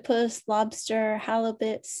 octopus, lobster,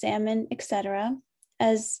 halibut, salmon, etc.,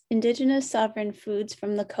 as indigenous sovereign foods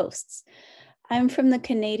from the coasts. I'm from the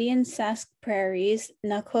Canadian Sask Prairies,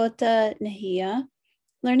 Nakota Nahia.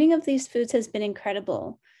 Learning of these foods has been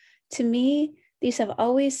incredible. To me, these have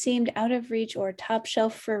always seemed out of reach or top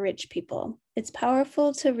shelf for rich people. It's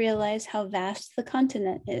powerful to realize how vast the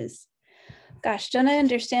continent is. Gosh, don't I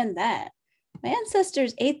understand that? My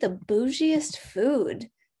ancestors ate the bougiest food.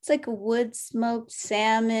 It's like wood smoked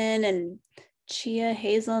salmon and chia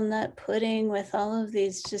hazelnut pudding with all of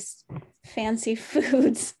these just fancy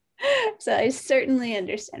foods. So I certainly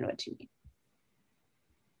understand what you mean.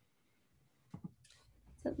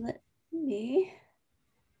 So let me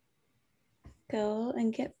go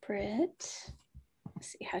and get Brit.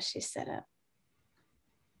 Let's see how she's set up.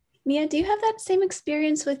 Mia, do you have that same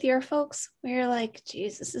experience with your folks where you're like,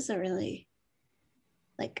 geez, this is a really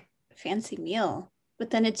like fancy meal, but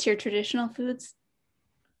then it's your traditional foods.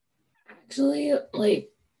 Actually,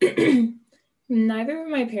 like neither of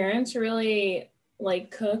my parents really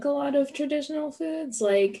like cook a lot of traditional foods.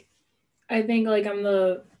 Like I think like I'm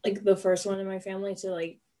the first one in my family to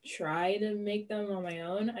like try to make them on my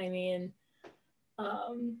own. I mean,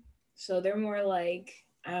 so they're more like,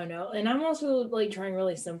 I don't know. And I'm also like trying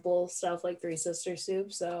really simple stuff like Three Sister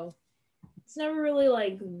soup. So it's never really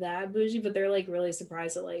like that bougie, but they're like really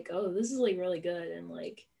surprised at like, oh, this is like really good. And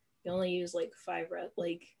like you only use like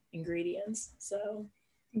like ingredients. So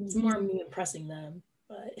it's more me impressing them.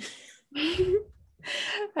 But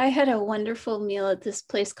I had a wonderful meal at this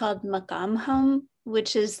place called Makamham,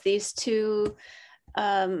 which is these two,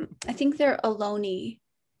 I think they're Ohlone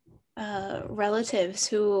relatives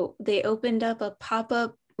who they opened up a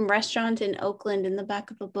pop-up restaurant in Oakland in the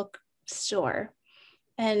back of a bookstore.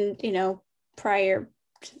 And, you know, prior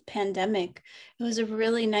to the pandemic, it was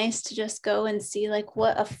really nice to just go and see like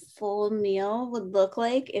what a full meal would look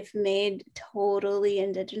like if made totally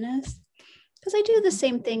indigenous. Because I do the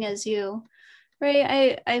same thing as you,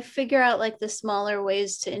 right? I figure out like the smaller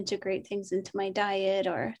ways to integrate things into my diet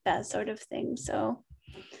or that sort of thing. So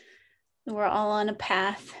we're all on a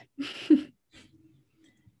path.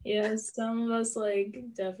 yeah, some of us like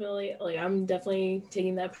definitely like I'm definitely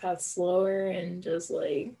taking that path slower and just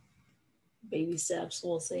like baby steps,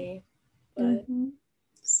 we'll see. But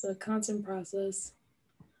it's a constant process.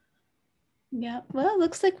 Yeah, well, it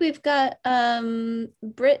looks like we've got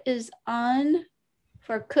Brit is on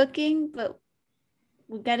for cooking, but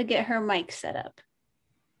we've got to get her mic set up.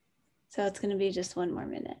 So it's going to be just one more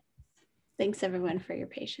minute. Thanks everyone for your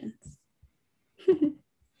patience.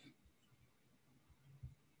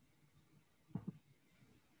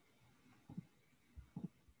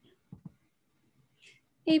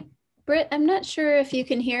 Hey, Britt, I'm not sure if you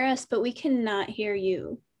can hear us, but we cannot hear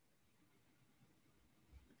you.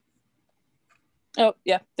 Oh,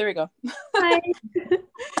 yeah, there we go. Hi.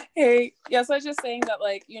 Hey, yeah, so I was just saying that,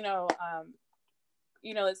 like,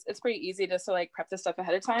 it's pretty easy just to like prep this stuff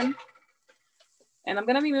ahead of time. And I'm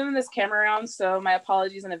gonna be moving this camera around, so my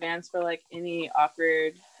apologies in advance for like any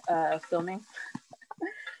awkward filming.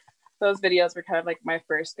 Those videos were kind of like my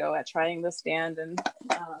first go at trying the stand and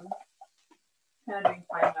kind of doing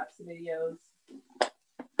time-lapse videos.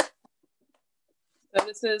 So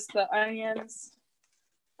this is the onions,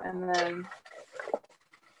 and then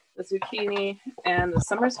the zucchini and the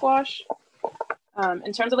summer squash.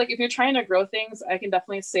 In terms of like, if you're trying to grow things, I can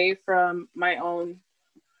definitely say from my own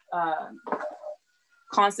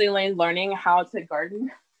constantly learning how to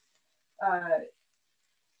garden.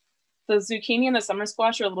 The zucchini and the summer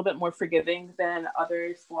squash are a little bit more forgiving than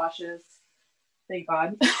other squashes. Thank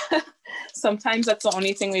God. Sometimes that's the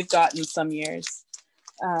only thing we've got in some years.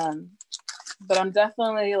 But I'm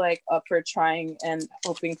definitely like up for trying and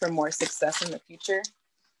hoping for more success in the future.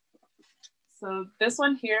 So this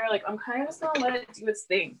one here, like I'm kind of just gonna let it do its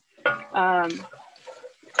thing.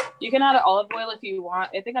 You can add olive oil if you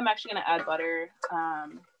want. I think I'm actually gonna add butter.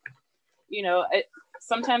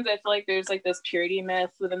 Sometimes I feel like there's like this purity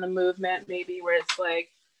myth within the movement, maybe where it's like,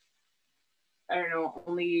 I don't know,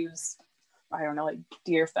 only use, I don't know, like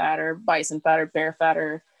deer fat or bison fat or bear fat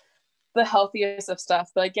or the healthiest of stuff.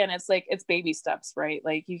 But again, it's like, it's baby steps, right?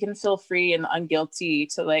 Like you can feel free and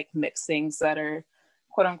unguilty to like mix things that are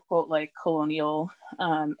quote unquote like colonial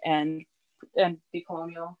and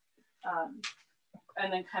decolonial.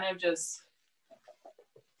 And then kind of just,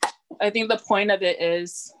 I think the point of it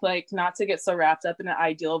is like not to get so wrapped up in an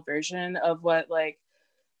ideal version of what like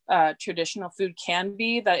traditional food can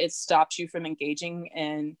be, that it stops you from engaging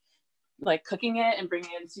in like cooking it and bringing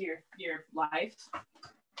it into your life.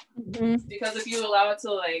 Mm-hmm. Because if you allow it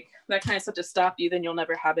to like that kind of stuff to stop you, then you'll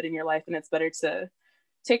never have it in your life. And it's better to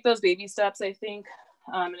take those baby steps, I think,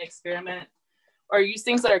 and experiment or use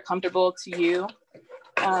things that are comfortable to you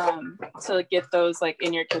to like, get those like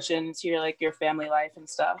in your kitchen to your family life and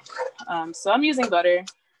stuff. So I'm using butter.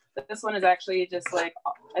 This one is actually just like,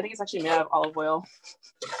 I think it's actually made out of olive oil,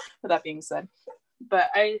 with that being said.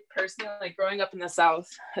 But I personally, like growing up in the South,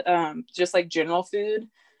 just like general food,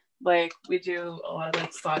 like we do a lot of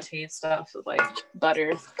like sauteed stuff with like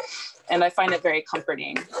butter, and I find it very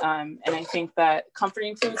comforting. And I think that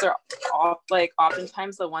comforting foods are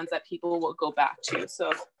oftentimes the ones that people will go back to.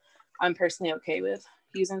 So I'm personally okay with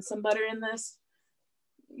using some butter in this.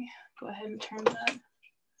 Yeah, go ahead and turn that.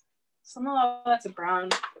 Some of that's a brown.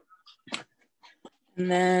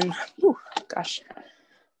 And then, gosh,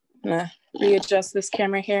 I'm gonna readjust this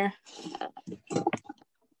camera here.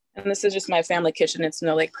 And this is just my family kitchen. It's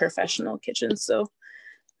no like professional kitchen, so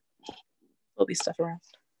there'll be stuff around.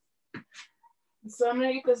 So I'm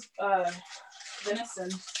gonna get this venison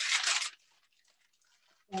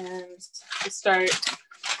and just start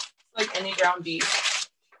like any ground beef.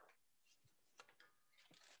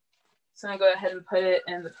 So I'm gonna go ahead and put it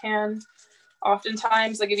in the pan.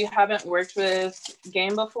 Oftentimes, like if you haven't worked with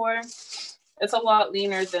game before, it's a lot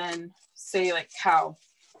leaner than say like cow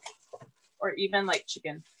or even like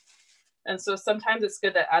chicken. And so sometimes it's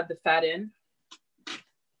good to add the fat in.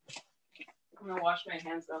 I'm gonna wash my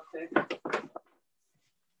hands real quick.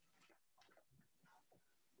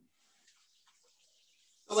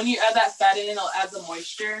 But when you add that fat in, it'll add the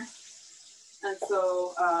moisture. And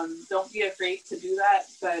so don't be afraid to do that.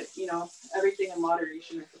 But, you know, everything in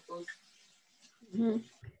moderation, I suppose. Mm-hmm.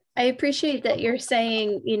 I appreciate that you're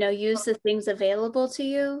saying, you know, use the things available to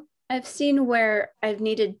you. I've seen where I've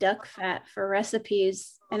needed duck fat for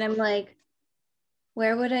recipes, and I'm like,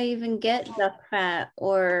 where would I even get duck fat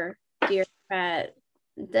or deer fat?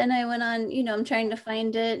 Then I went on, you know, I'm trying to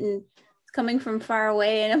find it and it's coming from far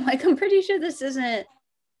away. And I'm like, I'm pretty sure this isn't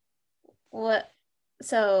what.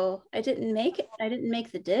 So I didn't make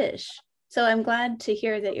the dish. So I'm glad to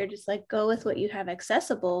hear that you're just like, go with what you have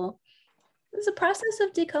accessible. The process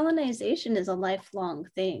of decolonization is a lifelong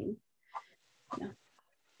thing. Yeah.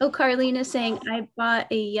 Oh, Carlene is saying, I bought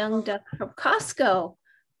a young duck from Costco.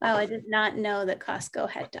 Wow, I did not know that Costco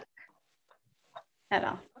had duck at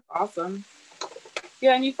all. Awesome.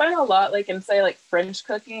 Yeah, and you find a lot like in say like French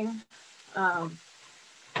cooking,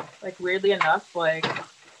 like weirdly enough, like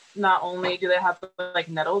not only do they have like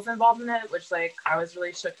nettles involved in it, which like I was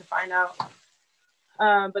really shook to find out,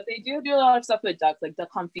 but they do a lot of stuff with duck. Like duck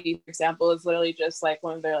confit, for example, is literally just like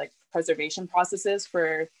one of their like preservation processes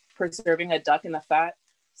for preserving a duck in the fat.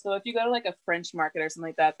 So if you go to like a French market or something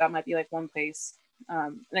like that, that might be like one place.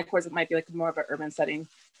 And of course, it might be like more of an urban setting.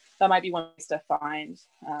 That might be one place to find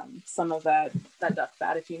some of that duck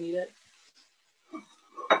fat if you need it.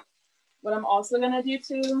 What I'm also gonna do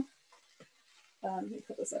too, let me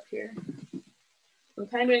put this up here. I'm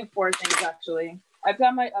kind of doing 4 things actually. I've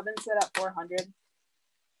got my oven set at 400.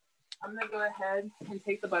 I'm gonna go ahead and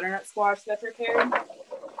take the butternut squash that I prepared.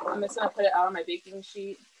 I'm just gonna put it out on my baking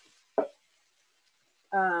sheet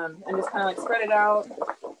and just kind of like spread it out.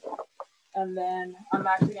 And then I'm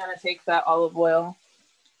actually gonna take that olive oil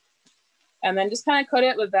and then just kind of coat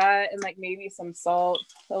it with that and like maybe some salt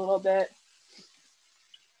a little bit.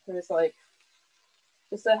 So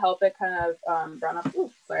just to help it kind of brown up.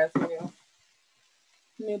 Ooh, sorry, that's a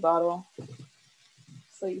new bottle.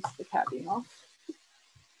 So used to the cap being off.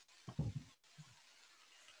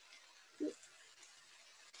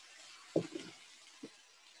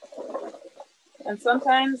 And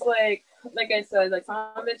sometimes like I said, like some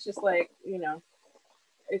of it's just like, you know,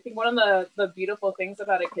 I think one of the beautiful things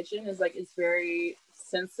about a kitchen is like it's very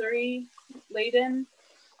sensory laden.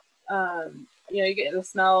 You know, you get the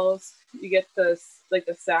smells, you get the like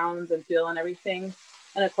the sounds and feel and everything,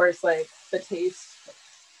 and of course like the taste.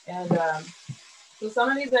 And so some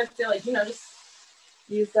of these I feel like, you know, just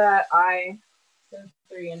use that eye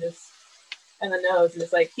sensory and the nose and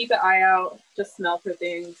just like keep the eye out, just smell for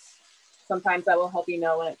things. Sometimes that will help you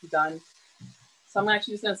know when it's done. So I'm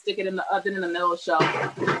actually just gonna stick it in the oven in the middle of the shelf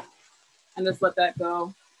and just let that go.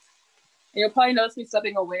 And you'll probably notice me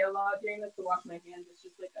stepping away a lot during this to wash my hands. It's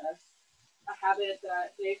just like a habit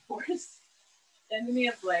that they forced into me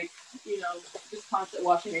of like, you know, just constant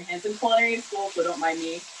washing your hands in culinary school, so don't mind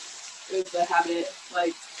me. It was a habit,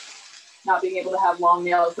 like not being able to have long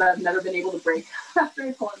nails that I've never been able to break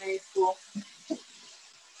after culinary school.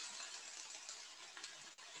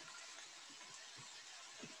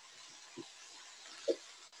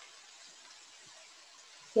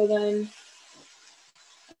 So then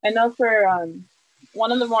I know for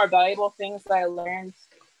one of the more valuable things that I learned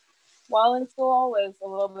while in school was a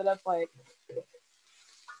little bit of like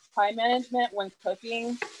time management when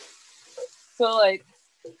cooking. So like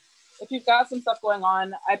if you've got some stuff going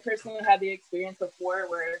on, I personally had the experience before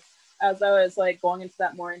where as I was like going into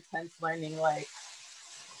that more intense learning, like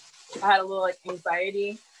I had a little like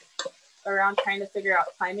anxiety around trying to figure out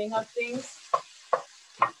timing of things,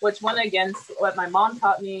 which went against what my mom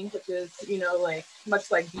taught me, which is, you know, like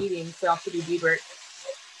much like beading, so also do beadwork.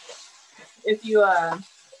 If you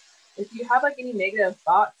have like any negative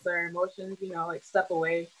thoughts or emotions, you know, like step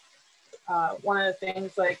away. One of the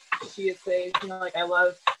things like she would say, you know, like I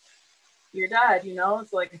love your dad, you know,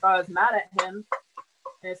 so like if I was mad at him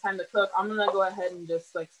and it's time to cook, I'm gonna go ahead and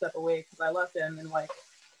just like step away because I love him, and like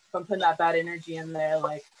if I'm putting that bad energy in there,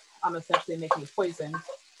 like I'm essentially making poison.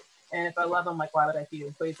 And if I love him, like why would I feed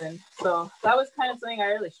him poison? So that was kind of something I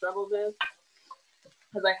really struggled with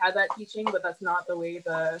because I had that teaching, but that's not the way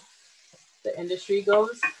the industry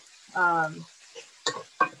goes.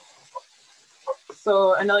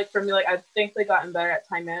 So I know like for me, like I've thankfully gotten better at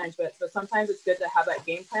time management, but sometimes it's good to have that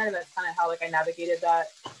game plan, and that's kind of how like I navigated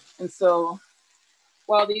that. And so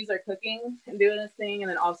while these are cooking and doing this thing, and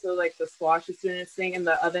then also like the squash is doing this thing in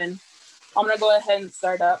the oven, I'm gonna go ahead and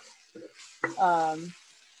start up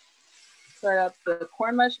the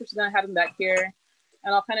corn mush, which is gonna happen back here.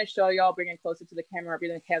 And I'll kind of show y'all, bring it closer to the camera, or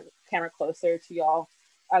bring the camera closer to y'all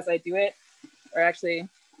as I do it. Or actually,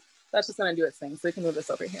 that's just gonna do its thing. So we can move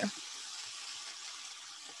this over here.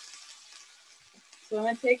 So I'm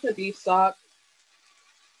gonna take the beef stock.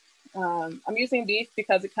 I'm using beef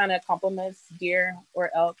because it kind of complements deer or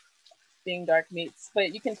elk being dark meats,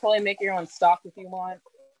 but you can totally make your own stock if you want.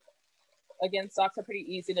 Again, stocks are pretty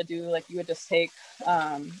easy to do. Like you would just take,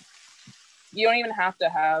 you don't even have to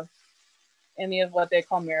have any of what they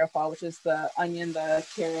call mirepoix, which is the onion, the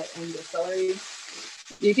carrot, and the celery.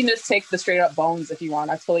 You can just take the straight up bones if you want.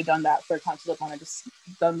 I've totally done that for cantaloupe when I just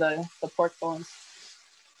done the pork bones.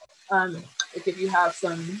 Like if you have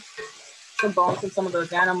some bones from some of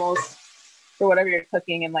those animals for whatever you're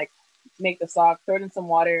cooking, and like make the stock, throw it in some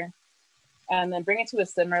water, and then bring it to a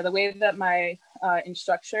simmer. The way that my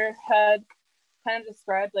instructor had kind of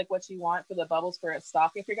described like what you want for the bubbles for a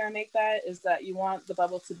stock, if you're gonna make that, is that you want the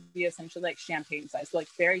bubbles to be essentially like champagne size, so like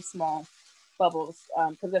very small bubbles,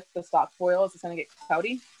 because if the stock boils, it's gonna get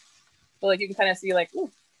cloudy. So like you can kind of see like, ooh,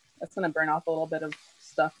 that's gonna burn off a little bit of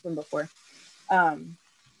stuff from before.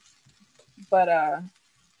 But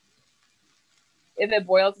if it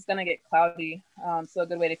boils, it's gonna get cloudy. So a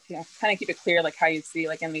good way to kind of keep it clear, like how you see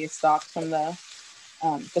like in these stocks from the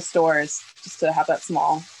stores, just to have that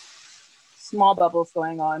small bubbles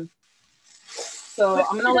going on. So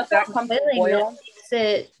I'm gonna let that come to boil.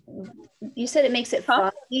 You said it makes it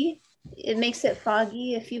foggy. It makes it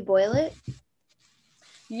foggy if you boil it.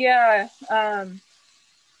 Yeah, I'm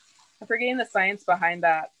forgetting the science behind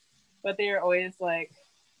that, but they are always like,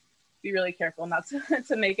 be really careful not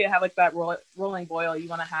to make it have like that rolling boil. You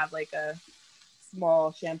want to have like a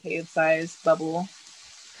small champagne size bubble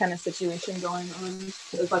kind of situation going on.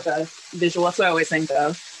 It's like a visual. That's what I always think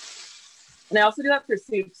of. And I also do that for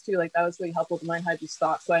soups too. Like that was really helpful to learn how to do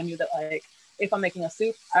stock. So I knew that like if I'm making a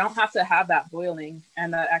soup, I don't have to have that boiling,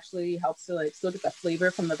 and that actually helps to like still get the flavor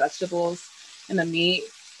from the vegetables and the meat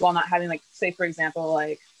while not having like, say for example,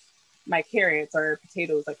 like my carrots or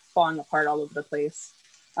potatoes like falling apart all over the place.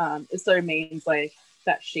 It still remains like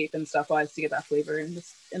that shape and stuff while I still get that flavor in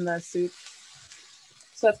the soup.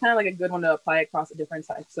 So that's kind of like a good one to apply across the different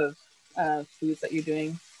types of foods that you're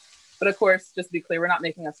doing. But of course, just to be clear, we're not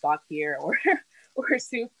making a stock here or a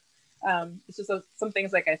soup. It's just some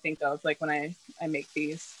things like I think of like when I make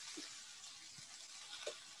these.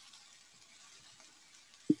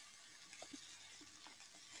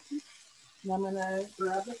 And I'm gonna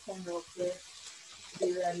grab the pan real quick.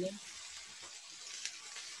 Be ready.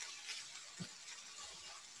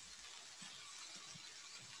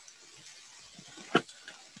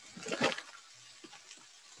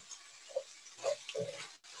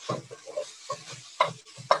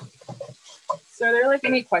 So are there like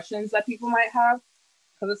any questions that people might have?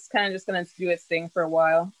 Because it's kind of just going to do its thing for a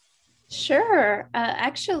while. Sure.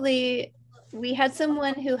 Actually, we had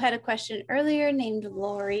someone who had a question earlier named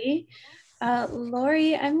Lori.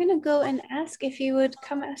 Lori, I'm going to go and ask if you would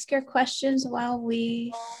come ask your questions while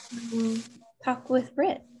we talk with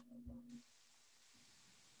Brit.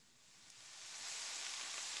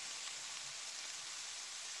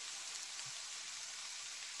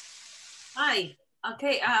 Hi.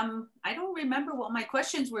 Okay. I don't remember what my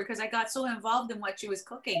questions were because I got so involved in what she was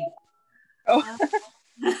cooking. Oh,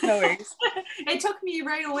 no worries. It took me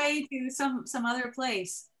right away to some other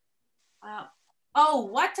place. Oh,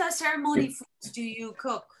 what ceremony foods do you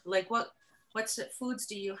cook? Like what foods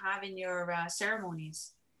do you have in your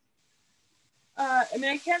ceremonies? I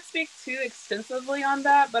mean, I can't speak too extensively on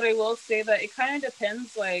that, but I will say that it kind of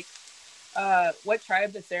depends, like, what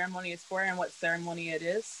tribe the ceremony is for and what ceremony it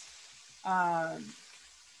is.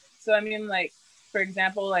 So, I mean, like, for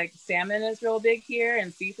example, like salmon is real big here,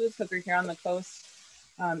 and seafoods because we're here on the coast,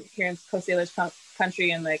 here in Coast Salish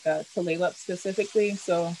country, and like Tulalip specifically.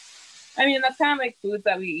 So, I mean, that's kind of like foods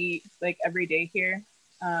that we eat like every day here.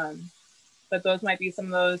 But those might be some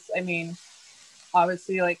of those. I mean,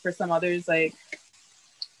 obviously, like for some others, like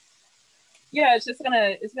yeah, it's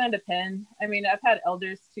gonna depend. I mean, I've had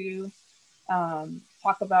elders too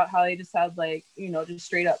talk about how they just had like, you know, just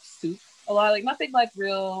straight up soup a lot, like nothing like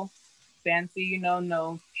real fancy, you know,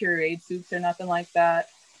 no pureed soups or nothing like that,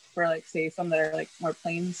 for like say some that are like more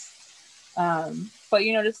plains. But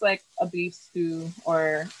you know, just like a beef stew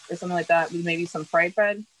or something like that with maybe some fried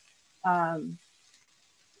bread.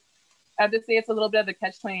 I have to say it's a little bit of a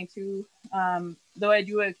catch-22. Though I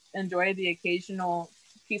do enjoy the occasional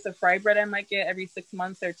piece of fry bread I might get every 6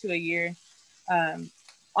 months or to a year,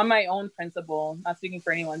 on my own principle, not speaking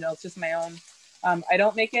for anyone else, just my own. I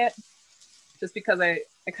don't make it just because I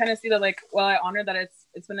kind of see that, like, well, I honor that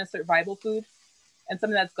it's been a survival food and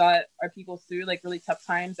something that's got our people through like really tough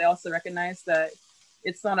times. I also recognize that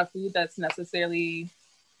it's not a food that's necessarily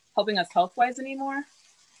helping us health-wise anymore.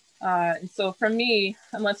 And so for me,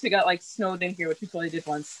 unless we got like snowed in here, which we totally did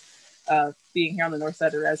once, being here on the north side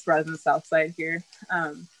of the res rather than the south side here,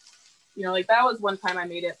 you know, like that was one time I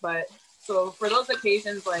made it. But so for those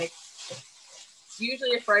occasions, like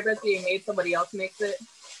usually if fry bread's being made, somebody else makes it.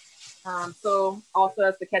 So also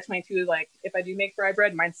as the catch-22, like if I do make fry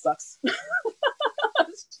bread, mine sucks.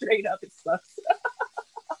 Straight up, it sucks.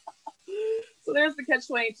 So there's the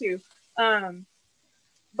catch-22.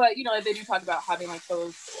 But you know, they do talk about having like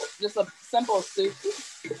those, just a simple soup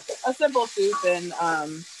and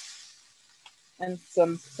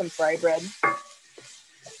some fry bread.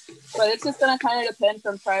 But it's just gonna kind of depend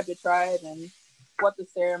from tribe to tribe and what the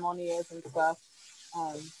ceremony is and stuff.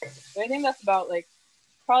 But I think that's about like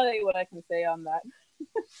probably what I can say on that.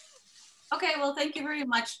 Okay, well, thank you very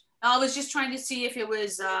much. I was just trying to see if it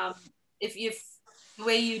was if the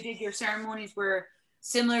way you did your ceremonies were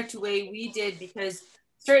similar to the way we did, because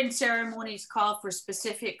certain ceremonies call for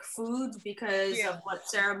specific foods because of what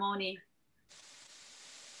ceremony.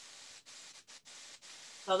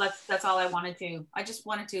 So that's all I wanted to. I just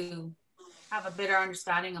wanted to have a better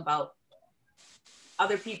understanding about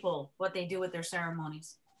other people, what they do with their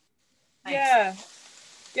ceremonies. Thanks.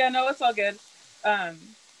 Yeah, no, it's all good.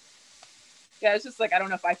 Yeah, it's just like I don't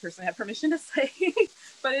know if I personally have permission to say,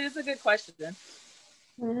 but it is a good question.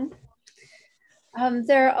 Mm-hmm.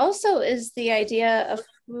 There also is the idea of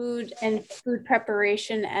food and food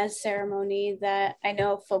preparation as ceremony that I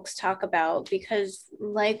know folks talk about, because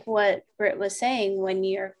like what Brit was saying, when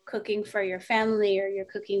you're cooking for your family or you're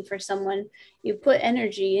cooking for someone, you put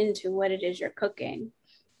energy into what it is you're cooking.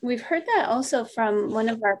 We've heard that also from one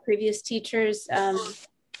of our previous teachers,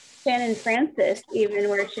 Shannon Francis, even,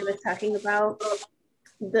 where she was talking about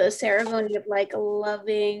the ceremony of like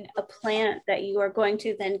loving a plant that you are going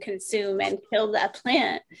to then consume and kill that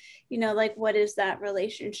plant. You know, like what is that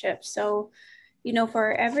relationship? So, you know,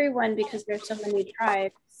 for everyone, because there's so many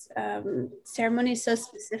tribes, ceremony is so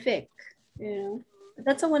specific, you know. But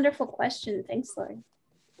that's a wonderful question. Thanks, Lori.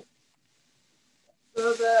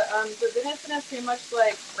 So the venison is pretty much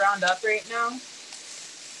like ground up right now.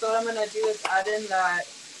 So what I'm gonna do is add in that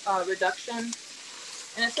reduction,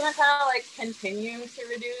 and it's gonna kind of like continue to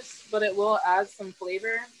reduce, but it will add some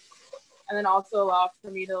flavor, and then also allow for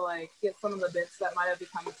me to like get some of the bits that might have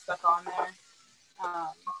become stuck on there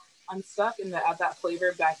unstuck, and to add that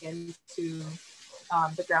flavor back into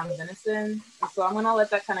the ground venison. And so I'm gonna let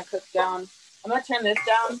that kind of cook down. I'm gonna turn this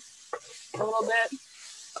down a little bit,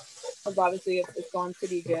 because obviously it's going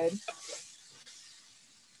pretty good.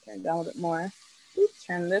 Turn it down a little bit more. Oops,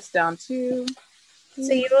 turn this down too.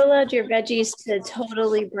 So you allowed your veggies to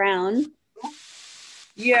totally brown.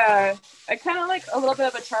 Yeah, I kind of like a little bit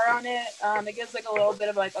of a char on it. It gives like a little bit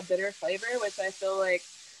of like a bitter flavor, which I feel like,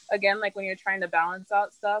 again, like when you're trying to balance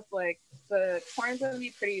out stuff, like the corn's gonna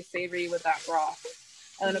be pretty savory with that broth.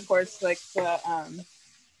 And then of course, like the I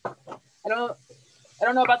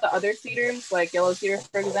don't know about the other cedars, like yellow cedar,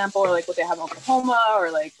 for example, or like what they have in Oklahoma, or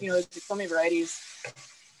like, you know, there's so many varieties.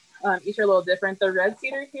 Each are a little different. The red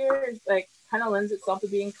cedar here is like kind of lends itself to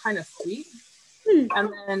being kind of sweet.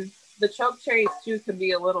 And then the choke cherries too can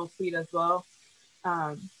be a little sweet as well.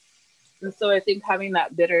 And so I think having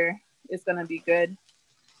that bitter is going to be good.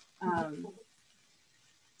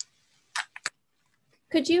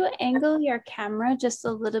 Could you angle your camera just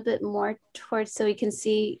a little bit more towards so we can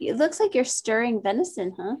see? It looks like you're stirring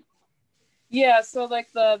venison, huh? Yeah, so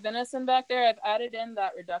like the venison back there, I've added in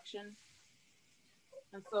that reduction.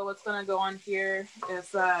 And so what's going to go on here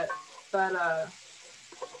is that kind of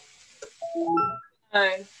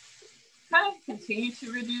continue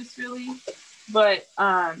to reduce really, but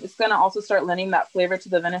it's going to also start lending that flavor to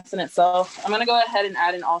the venison itself. I'm going to go ahead and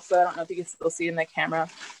add in also, I don't know if you can still see in the camera.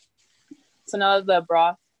 So now that the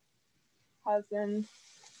broth has been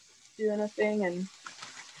doing a thing and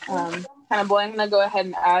kind of boiling, I'm going to go ahead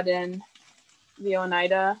and add in the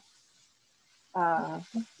Oneida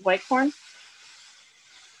white corn.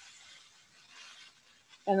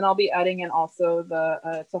 And then I'll be adding in also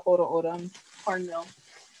the Tohoto Odom cornmeal.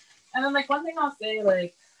 And then like one thing I'll say,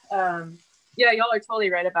 like, yeah, y'all are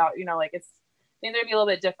totally right about, you know, like I think they'd be a little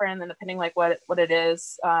bit different, and depending like what it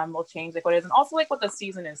is, will change like what it is, and also like what the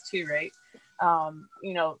season is too, right?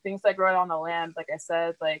 You know, things that grow out on the land, like I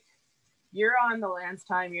said, like you're on the land's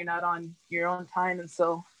time, you're not on your own time. And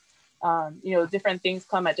so, you know, different things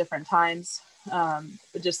come at different times.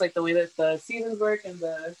 But just like the way that the seasons work and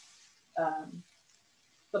the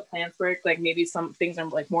plants work, like maybe some things are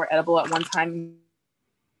like more edible at one time.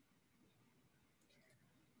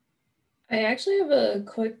 I actually have a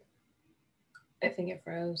quick, I think it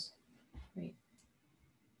froze. Wait.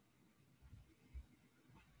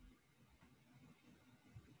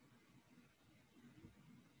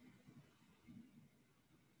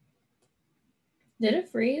 Did it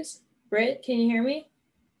freeze? Brit, can you hear me?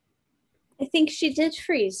 I think she did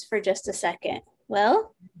freeze for just a second.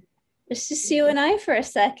 Well, it's just you and I for a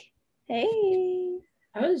sec. Hey.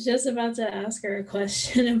 I was just about to ask her a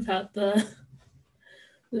question about the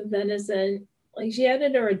venison. Like she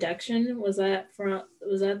added a reduction. Was that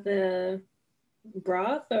the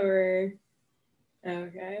broth or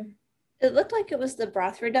okay? It looked like it was the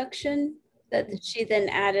broth reduction that she then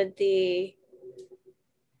added the,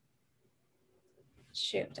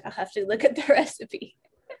 shoot, I'll have to look at the recipe.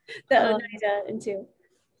 That one I got into.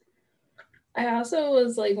 I also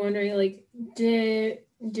was like wondering, like, do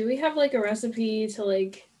we have like a recipe to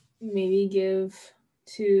like maybe give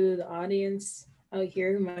to the audience out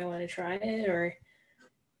here who might want to try it, or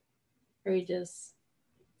we just?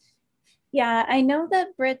 Yeah, I know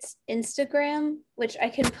that Brit's Instagram, which I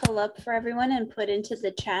can pull up for everyone and put into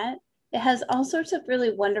the chat, it has all sorts of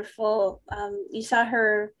really wonderful, you saw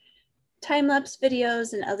her time-lapse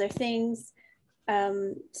videos and other things.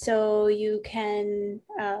 So you can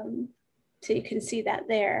see that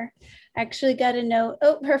there. I actually got a note,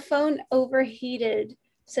 oh, her phone overheated.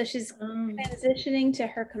 So she's transitioning to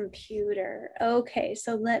her computer. Okay,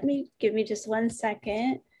 so give me just 1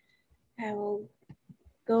 second. I will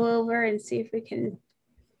go over and see if we can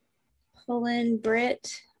pull in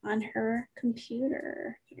Brit on her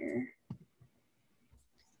computer here.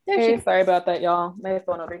 Hey, sorry about that, y'all. My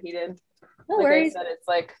phone overheated. No like worries. I said, it's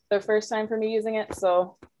like the first time for me using it,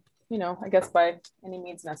 so you know, I guess by any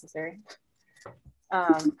means necessary.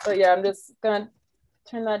 But yeah, I'm just gonna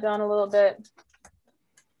turn that down a little bit.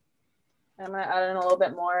 I'm gonna add in a little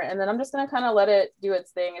bit more, and then I'm just gonna kind of let it do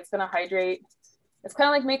its thing. It's gonna hydrate. It's kind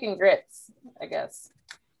of like making grits, I guess.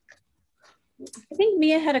 I think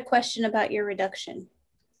Mia had a question about your reduction.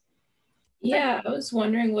 Yeah, I was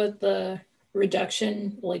wondering what the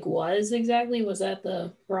reduction like was exactly. Was that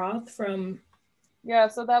the broth from? Yeah,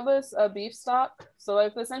 so that was a beef stock. So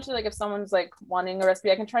if essentially like if someone's like wanting a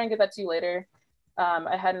recipe, I can try and get that to you later.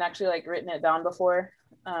 I hadn't actually like written it down before.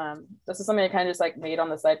 This is something I kind of just like made on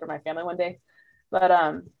the side for my family one day.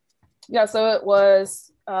 But yeah, so it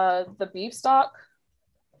was the beef stock.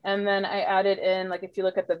 And then I added in, like if you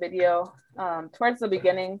look at the video, towards the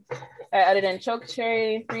beginning, I added in choke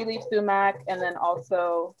cherry, 3-leaf sumac, and then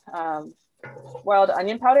also wild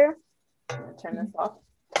onion powder. I'm gonna turn this off.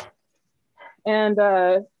 And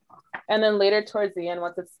then later towards the end,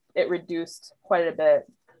 once it reduced quite a bit,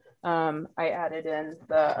 I added in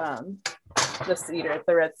the cedar,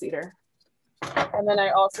 the red cedar. And then I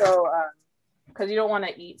also, because you don't want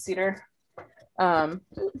to eat cedar, a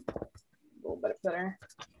little bit better.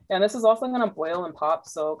 And this is also going to boil and pop,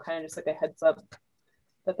 so kind of just like a heads up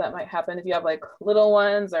that might happen if you have like little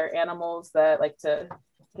ones or animals that like to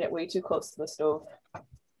get way too close to the stove.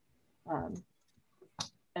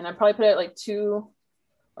 And I probably put it like 2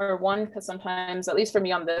 or 1, because sometimes, at least for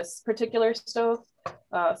me on this particular stove,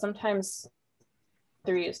 sometimes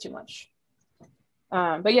 3 is too much.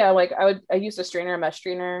 But yeah, like I used a strainer, a mesh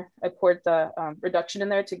strainer. I poured the reduction in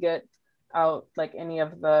there to get out like any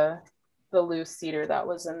of the loose cedar that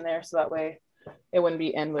was in there, so that way it wouldn't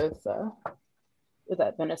be in with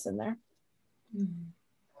that venison there.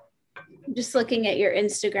 Just looking at your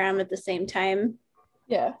Instagram at the same time.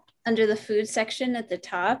 Yeah. Under the food section at the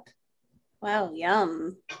top. Wow,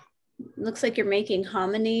 yum. Looks like you're making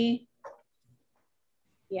hominy.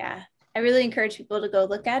 Yeah, I really encourage people to go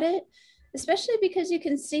look at it, especially because you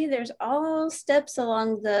can see there's all steps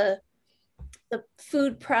along the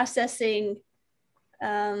food processing,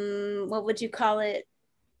 what would you call it,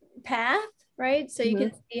 path, right? So you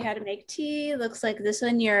can see how to make tea. Looks like this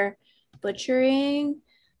one you're butchering.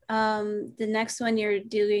 The next one you're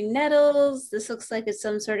doing nettles. This looks like it's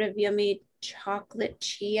some sort of yummy chocolate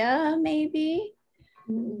chia, maybe.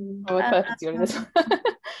 Oh, I thought it's yours.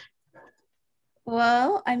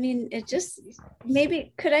 Well, I mean, it just,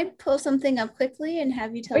 maybe, could I pull something up quickly and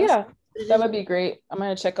have you tell us? Yeah, that would be great. I'm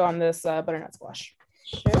going to check on this butternut squash.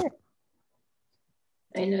 Sure.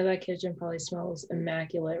 I know that kitchen probably smells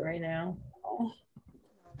immaculate right now.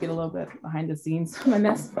 Get a little bit behind the scenes, my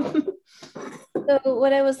mess. So So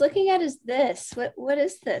what I was looking at is this. What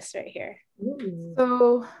is this right here?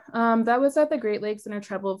 So that was at the Great Lakes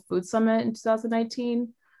Intertribal Food Summit in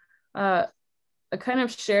 2019. A kind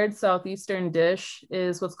of shared Southeastern dish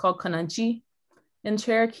is what's called kananchi in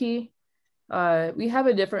Cherokee. We have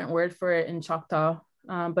a different word for it in Choctaw,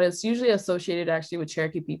 but it's usually associated actually with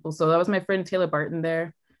Cherokee people. So that was my friend Taylor Barton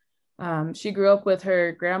there. She grew up with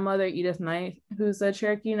her grandmother, Edith Knight, who's a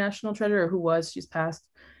Cherokee national treasure, or who was, she's passed.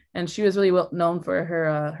 And she was really well known for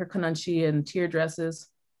her kananchi and tier dresses.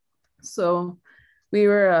 So we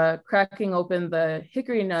were cracking open the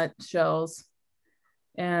hickory nut shells.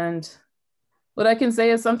 And what I can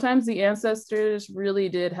say is sometimes the ancestors really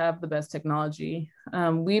did have the best technology.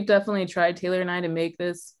 We've definitely tried, Taylor and I, to make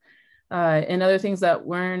this and other things that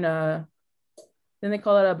weren't, then they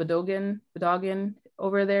call it a bedogan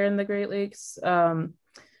over there in the Great Lakes. I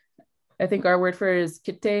think our word for it is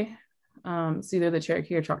kite. It's either the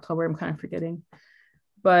Cherokee or Choctaw word, I'm kind of forgetting.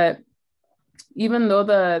 But even though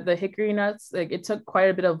the hickory nuts, like it took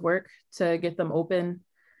quite a bit of work to get them open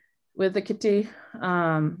with the kite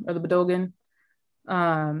or the bedogan.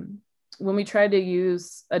 When we tried to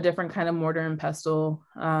use a different kind of mortar and pestle,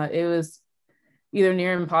 it was either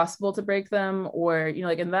near impossible to break them, or, you know,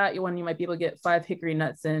 like in that one, you might be able to get 5 hickory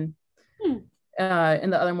nuts in. In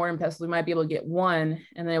the other mortar and pestle, we might be able to get 1,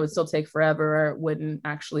 and then it would still take forever, or it wouldn't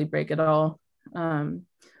actually break at all.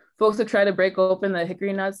 Folks have tried to break open the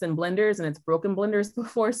hickory nuts in blenders, and it's broken blenders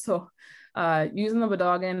before. So using the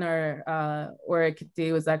bedogan or a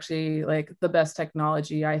kite was actually like the best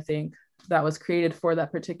technology, I think, that was created for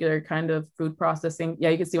that particular kind of food processing. Yeah,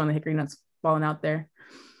 you can see one of the hickory nuts falling out there.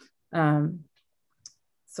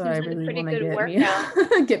 So I really want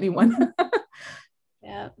to get me one.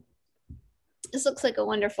 Yeah. This looks like a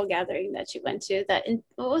wonderful gathering that you went to.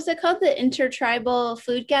 What was it called? The Intertribal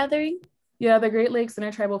Food Gathering? Yeah, the Great Lakes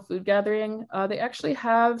Intertribal Food Gathering. They actually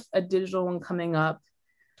have a digital one coming up.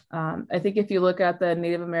 I think if you look at the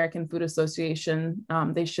Native American Food Association,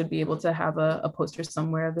 they should be able to have a poster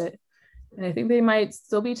somewhere of it. And I think they might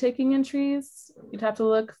still be taking entries. You'd have to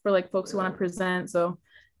look for like folks who want to present. So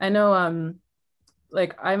I know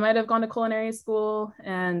like I might have gone to culinary school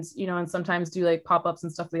and, you know, and sometimes do like pop-ups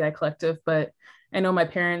and stuff with the I Collective, but I know my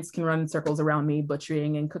parents can run circles around me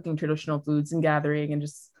butchering and cooking traditional foods and gathering and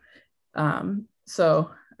just, I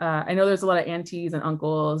know there's a lot of aunties and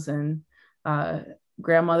uncles and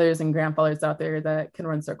grandmothers and grandfathers out there that can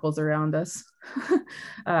run circles around us.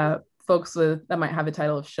 Folks that might have a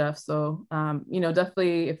title of chef. So, you know,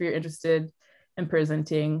 definitely if you're interested in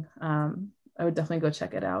presenting, I would definitely go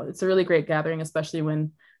check it out. It's a really great gathering, especially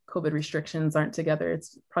when COVID restrictions aren't together.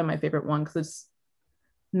 It's probably my favorite one because it's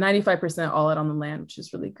 95% all out on the land, which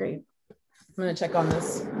is really great. I'm gonna check on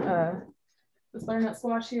this butternut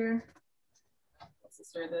squash here. Let's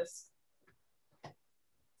stir this.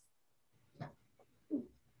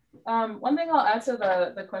 One thing I'll add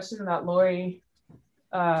to the question that Lori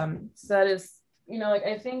said is, you know, like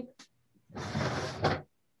I think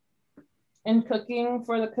in cooking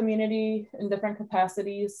for the community in different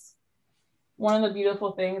capacities, one of the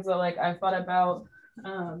beautiful things that like I thought about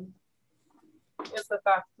is the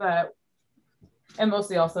fact that, and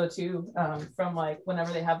mostly also too from like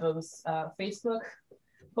whenever they have those Facebook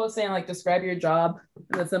posts saying like describe your job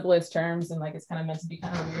in the simplest terms, and like it's kind of meant to be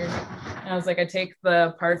kind of weird. And I was like, I take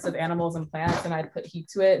the parts of animals and plants and I put heat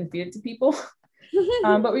to it and feed it to people.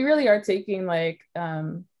 But we really are taking like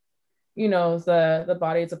you know, the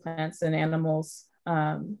bodies of plants and animals,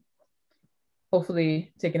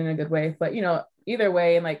 hopefully taken in a good way, but, you know, either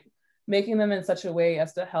way, and like making them in such a way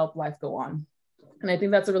as to help life go on. And I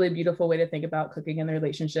think that's a really beautiful way to think about cooking and the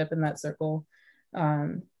relationship in that circle,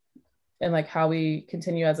 and like how we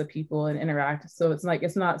continue as a people and interact. So it's like,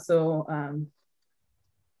 it's not so,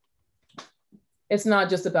 it's not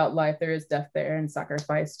just about life, there is death there and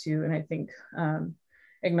sacrifice too. And I think,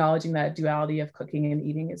 acknowledging that duality of cooking and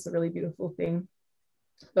eating is a really beautiful thing.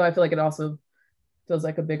 Though I feel like it also feels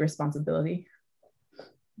like a big responsibility.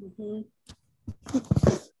 Mm-hmm.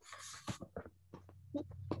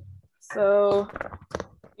 So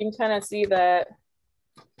you can kind of see that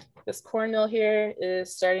this cornmeal here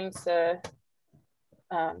is starting to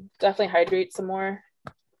definitely hydrate some more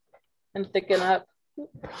and thicken up.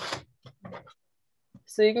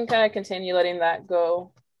 So you can kind of continue letting that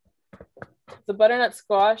go. The butternut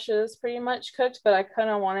squash is pretty much cooked, but I kind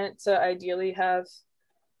of want it to ideally have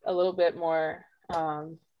a little bit more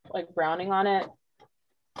like browning on it.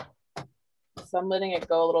 So I'm letting it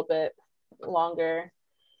go a little bit longer.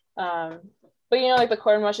 But you know, like the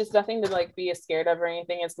corn mush is nothing to like be scared of or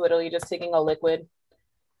anything. It's literally just taking a liquid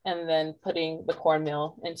and then putting the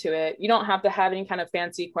cornmeal into it. You don't have to have any kind of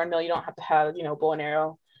fancy cornmeal. You don't have to have, you know, bow and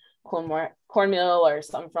arrow cornmeal or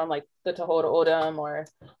something from like the Tohoto O'odham or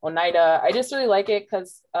Oneida. I just really like it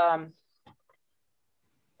because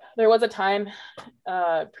there was a time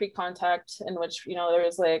pre-contact in which, you know, there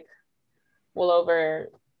was like well over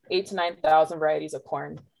 8,000 to 9,000 varieties of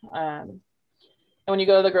corn. And when you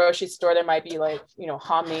go to the grocery store, there might be like, you know,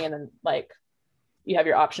 hominy, and then like you have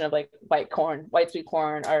your option of like white sweet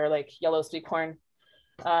corn, or like yellow sweet corn.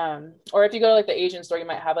 Or if you go to like the Asian store, you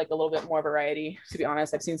might have like a little bit more variety. To be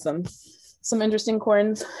honest, I've seen some interesting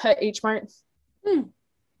corns at H Mart.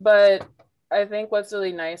 But I think what's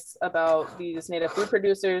really nice about these native food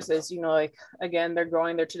producers is, you know, like, again, they're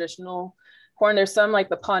growing their traditional corn. There's some like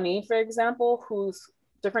the Pawnee, for example, whose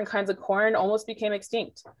different kinds of corn almost became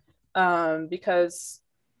extinct because,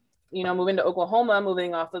 you know, moving to Oklahoma,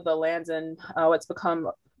 moving off of the lands in what's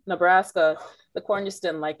become Nebraska, the corn just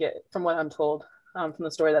didn't like it, from what I'm told, from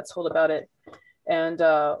the story that's told about it. And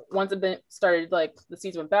once it started, like the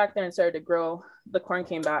seeds went back there and started to grow, the corn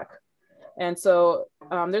came back. And so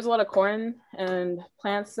there's a lot of corn and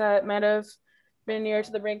plants that might have been near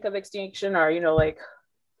to the brink of extinction, or, you know, like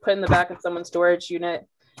put in the back of someone's storage unit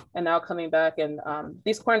and now coming back. And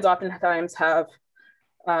these corns oftentimes have,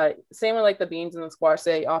 same with like the beans and the squash,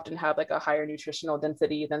 they often have like a higher nutritional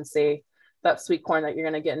density than, say, that sweet corn that you're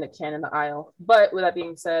going to get in a can in the aisle. But with that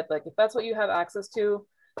being said, like if that's what you have access to,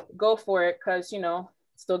 go for it, because, you know,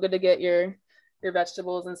 it's still good to get your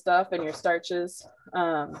vegetables and stuff and your starches.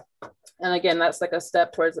 And again, that's like a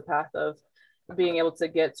step towards the path of being able to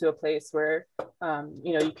get to a place where,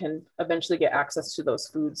 you know, you can eventually get access to those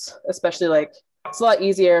foods, especially like it's a lot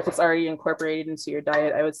easier if it's already incorporated into your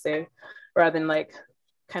diet, I would say, rather than like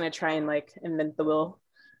kind of try and like invent the wheel,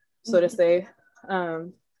 so to say.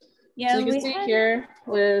 Yeah, so you can see here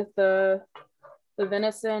with the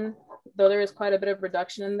venison, though there is quite a bit of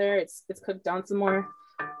reduction in there, it's cooked down some more.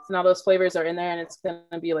 So now those flavors are in there, and it's going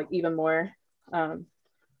to be like even more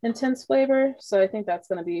intense flavor. So I think that's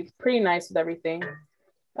going to be pretty nice with everything.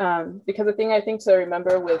 Because the thing I think to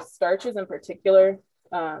remember with starches in particular,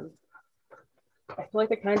 I feel like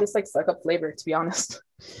they kind of just like suck up flavor, to be honest.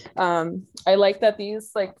 I like that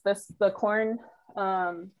these, like the corn,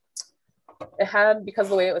 it had, because of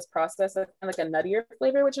the way it was processed, like a nuttier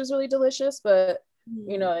flavor, which was really delicious. But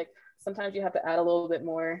you know, like sometimes you have to add a little bit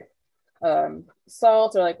more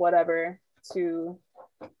salt or like whatever to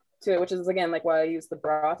it, which is again like why I use the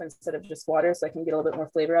broth instead of just water, so I can get a little bit more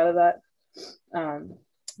flavor out of that.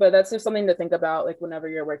 But that's just something to think about, like whenever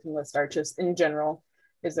you're working with starches in general,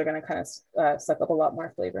 is they're going to kind of suck up a lot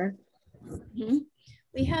more flavor.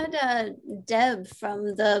 We had Deb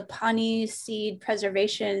from the Pawnee Seed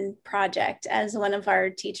Preservation Project as one of our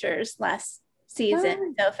teachers last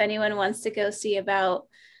season. So if anyone wants to go see about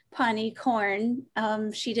Pawnee corn,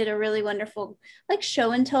 she did a really wonderful like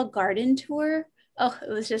show and tell garden tour. Oh,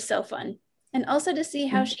 it was just so fun. And also to see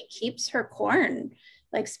how she keeps her corn.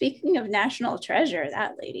 Like, speaking of national treasure,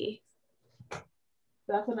 that lady.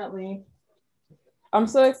 Definitely. I'm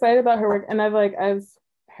so excited about her work. And I've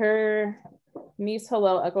her niece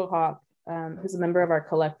Hillel Echo Hawk, who's a member of our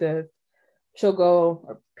collective, she'll go,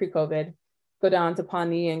 or pre-COVID, go down to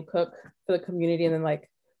Pawnee and cook for the community, and then like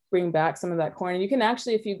bring back some of that corn. And you can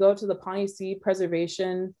actually, if you go to the Pawnee Seed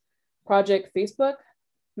Preservation Project Facebook,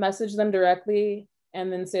 message them directly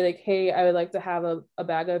and then say like, hey, I would like to have a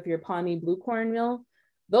bag of your Pawnee blue corn meal.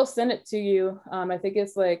 They'll send it to you. I think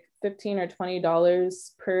it's like $15 or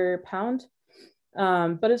 $20 per pound.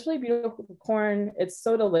 But it's really beautiful corn. It's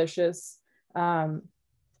so delicious. I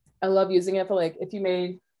love using it for like, if you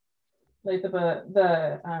made like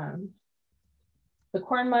the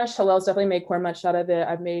corn mush, Hillel's definitely made corn mush out of it.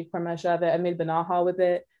 I've made corn mush out of it. I've made banaha with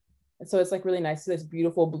it. And so it's like really nice. This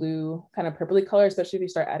beautiful blue kind of purpley color, especially if you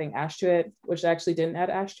start adding ash to it, which I actually didn't add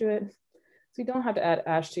ash to it. So you don't have to add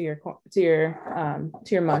ash to your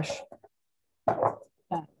mush. But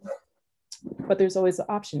there's always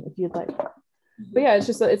the option if you'd like. But yeah,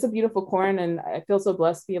 it's a beautiful corn, and I feel so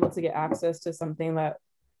blessed to be able to get access to something that,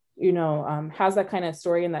 you know, has that kind of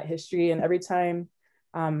story and that history. And every time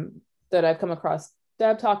that I've come across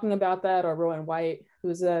Deb talking about that, or Rowan White,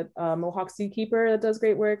 who's a Mohawk seed keeper that does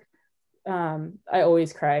great work, I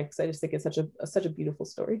always cry because I just think it's such a beautiful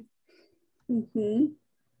story.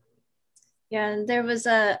 Yeah, and there was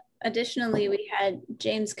additionally, we had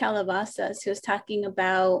James Calabasas, who was talking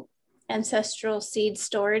about ancestral seed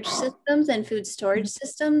storage systems and food storage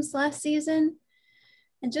systems last season.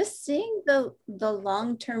 And just seeing the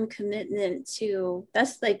long-term commitment to,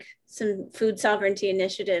 that's like some food sovereignty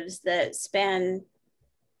initiatives that span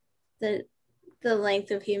the the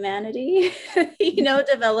length of humanity,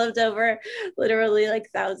 developed over literally like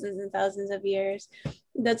thousands and thousands of years.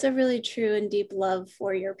 That's a really true and deep love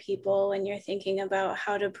for your people when you're thinking about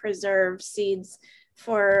how to preserve seeds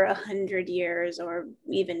for 100 years or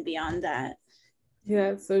even beyond that.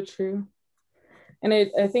 Yeah, it's so true. And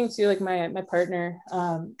I think too, like my partner,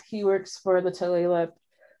 he works for the Tulalip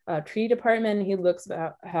treaty department. He looks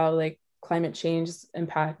at how like climate change is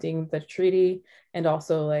impacting the treaty, and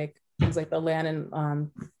also like things like the land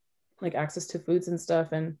and like access to foods and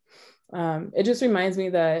stuff. And it just reminds me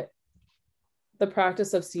that the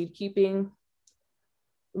practice of seed keeping,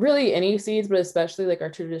 really any seeds, but especially like our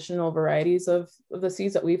traditional varieties of the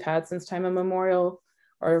seeds that we've had since time immemorial,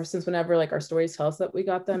 or since whenever like our stories tell us that we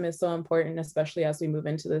got them, is so important, especially as we move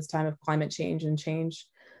into this time of climate change and change,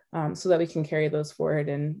 so that we can carry those forward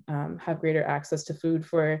and have greater access to food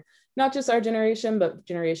for not just our generation, but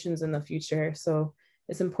generations in the future. So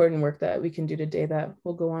it's important work that we can do today that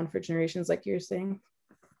will go on for generations, like you're saying.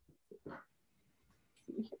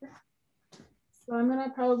 So I'm gonna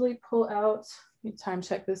probably pull out, let me time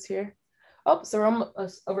check this here. Oh, so we're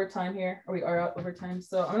almost over time here, or we are out over time.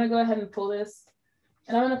 So I'm gonna go ahead and pull this,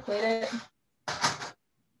 and I'm gonna plate it.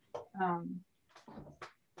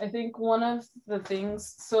 I think one of the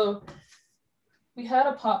things, so we had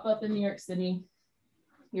a pop-up in New York City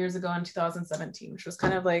years ago in 2017, which was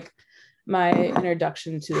kind of like my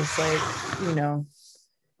introduction to this, like,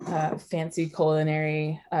 fancy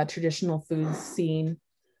culinary, traditional food scene.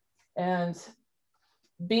 And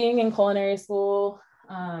being in culinary school,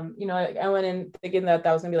 I went in thinking that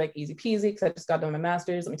was gonna be like easy peasy because I just got done my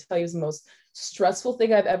master's. Let me tell you, it was the most stressful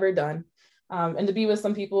thing I've ever done. And to be with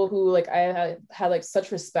some people who like I had like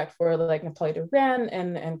such respect for, like Nathalie Duran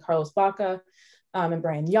and Carlos Baca, and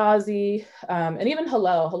Brian Yazzie, and even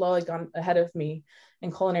Hillel had gone ahead of me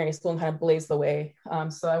in culinary school and kind of blazed the way,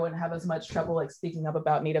 so I wouldn't have as much trouble like speaking up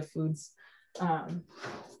about native foods. Like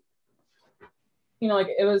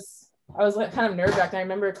I was like kind of nerve-wracked. I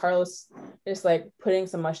remember Carlos just like putting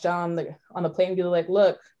some mush down on the plate and be like,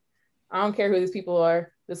 look, I don't care who these people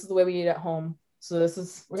are. This is the way we eat at home. So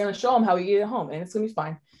we're going to show them how we eat at home, and it's going to be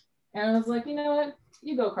fine. And I was like, you know what?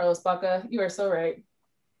 You go, Carlos Baca. You are so right.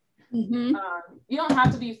 Mm-hmm. You don't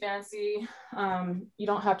have to be fancy. You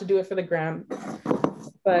don't have to do it for the gram.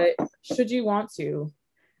 But should you want to,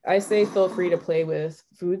 I say feel free to play with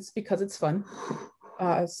foods because it's fun.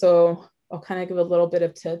 So I'll kind of give a little bit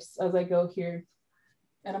of tips as I go here.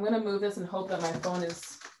 And I'm going to move this and hope that my phone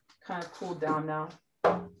is kind of cooled down now,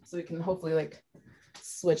 so we can hopefully like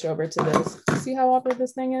switch over to this. See how awkward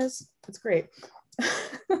this thing is? It's great.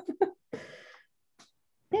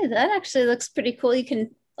 Yeah, that actually looks pretty cool. You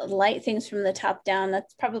can light things from the top down.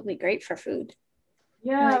 That's probably great for food.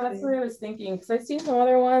 Yeah, that's what I was thinking, because I've seen some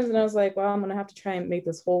other ones and I was like, well, I'm gonna have to try and make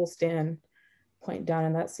this whole stand point down,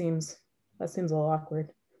 and that seems a little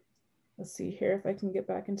awkward. Let's see here if I can get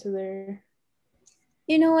back into there.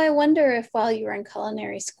 I wonder if while you were in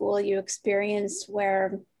culinary school, you experienced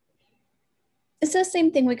where it's the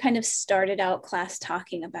same thing we kind of started out class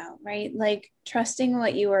talking about, right? Like trusting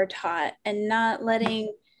what you were taught and not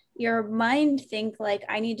letting your mind think like,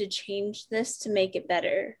 I need to change this to make it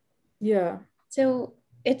better. Yeah. So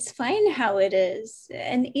it's fine how it is.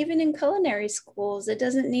 And even in culinary schools, it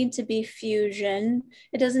doesn't need to be fusion.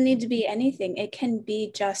 It doesn't need to be anything. It can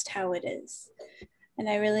be just how it is. And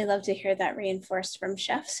I really love to hear that reinforced from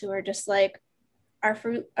chefs who are just like, our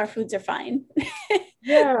foods are fine.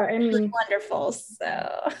 Yeah, I mean, really wonderful.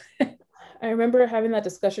 So I remember having that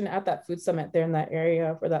discussion at that food summit there in that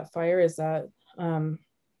area where that fire is at.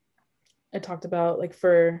 I talked about like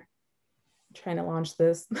for trying to launch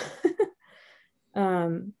this.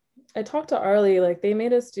 I talked to Arlie, like they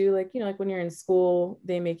made us do like, like when you're in school,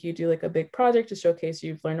 they make you do like a big project to showcase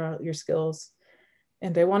you've learned all your skills.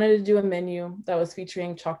 And I wanted to do a menu that was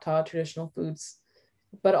featuring Choctaw traditional foods,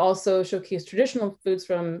 but also showcase traditional foods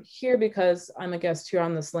from here because I'm a guest here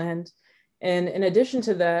on this land. And in addition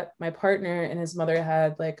to that, my partner and his mother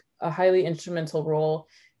had like a highly instrumental role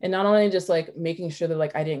in not only just like making sure that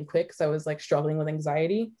like I didn't quit because I was like struggling with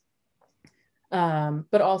anxiety,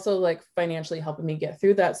 but also like financially helping me get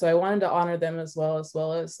through that. So I wanted to honor them as well as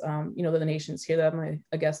the nations here that I'm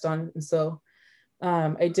a guest on. And so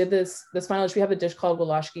I did this final dish. We have a dish called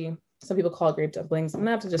Walashki. Some people call it grape dumplings. I'm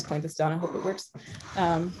gonna have to just point this down. I hope it works.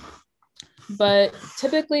 But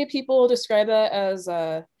typically people describe that as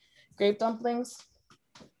grape dumplings.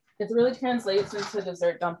 It really translates into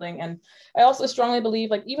dessert dumpling. And I also strongly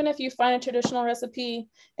believe, like, even if you find a traditional recipe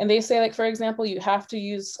and they say, like, for example, you have to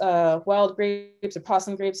use wild grapes or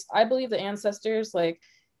possum grapes, I believe the ancestors, like,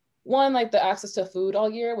 one, like the access to food all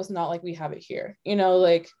year was not like we have it here.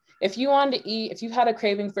 Like if you wanted to eat, if you had a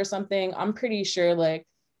craving for something, I'm pretty sure like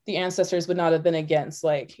the ancestors would not have been against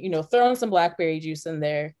like, you know, throwing some blackberry juice in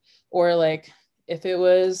there, or like if it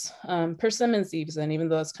was persimmon season, even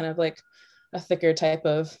though it's kind of like a thicker type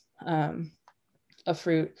of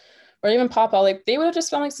fruit, or even pawpaw, like they would have just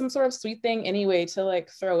found like some sort of sweet thing anyway to like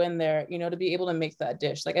throw in there, you know, to be able to make that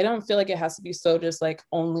dish. Like I don't feel like it has to be so just like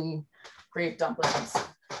only grape dumplings,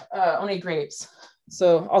 only grapes.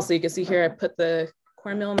 So also you can see here I put the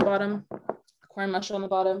cornmeal on the bottom, corn mush on the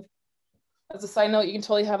bottom. As a side note, you can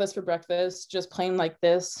totally have this for breakfast, just plain like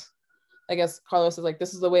this. I guess Carlos is like,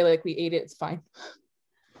 this is the way like we ate it, it's fine.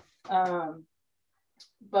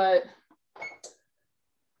 But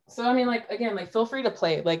so, I mean, like, again, like feel free to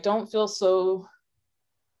play, like, don't feel so,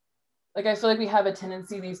 like, I feel like we have a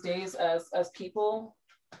tendency these days as people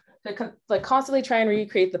to like constantly try and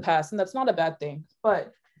recreate the past, and that's not a bad thing.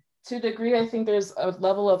 But to a degree, I think there's a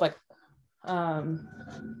level of like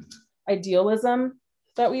idealism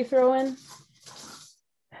that we throw in,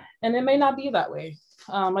 and it may not be that way.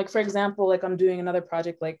 Like for example, like I'm doing another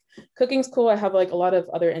project, like cooking's cool. I have like a lot of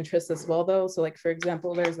other interests as well though. So like, for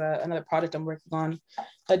example, there's another project I'm working on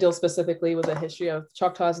that deals specifically with the history of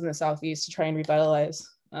Choctaws in the Southeast to try and revitalize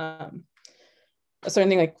a certain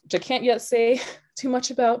thing, like, which I can't yet say too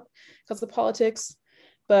much about because of politics.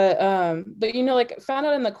 But you know, like found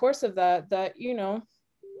out in the course of that, you know,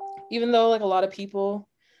 even though like a lot of people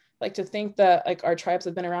like to think that like our tribes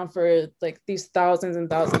have been around for like these thousands and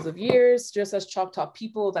thousands of years, just as Choctaw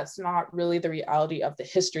people, that's not really the reality of the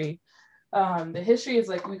history. The history is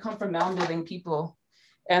like we come from mound building people,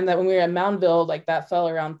 and that when we were at Moundville, like that fell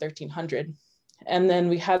around 1300. And then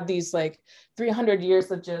we had these like 300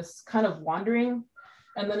 years of just kind of wandering.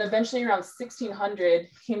 And then eventually around 1600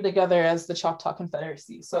 came together as the Choctaw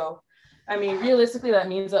Confederacy. So, I mean, realistically, that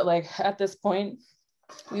means that like at this point,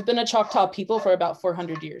 we've been a Choctaw people for about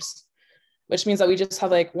 400 years, which means that we just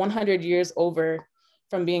have like 100 years over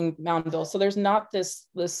from being Moundville. So there's not this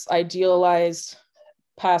idealized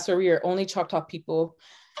past where we are only Choctaw people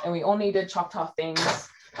and we only did Choctaw things.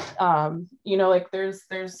 You know, like there's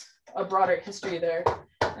a broader history there.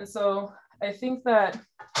 And so I think that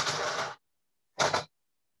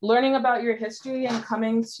learning about your history and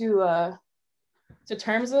coming to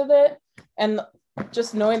terms with it, and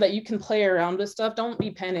just knowing that you can play around with stuff. Don't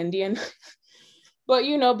be pan-Indian, but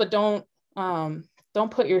you know, but don't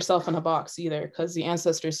put yourself in a box either, because the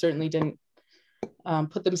ancestors certainly didn't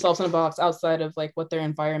put themselves in a box outside of like what their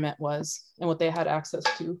environment was and what they had access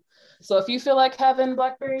to. So if you feel like having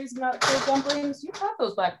blackberries and not grape dumplings, you have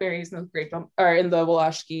those blackberries in the or in the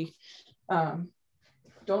Walaski.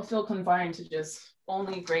 Don't feel confined to just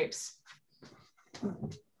only grapes.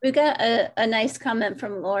 We got a nice comment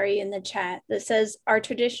from Lori in the chat that says, our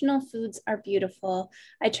traditional foods are beautiful.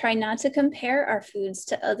 I try not to compare our foods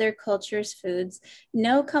to other cultures' foods.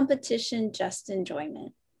 No competition, just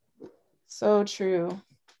enjoyment. So true.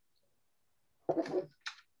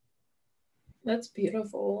 That's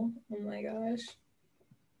beautiful. Oh my gosh.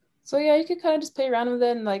 So yeah, you could kind of just play around with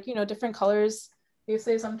it, and like, you know, different colors. You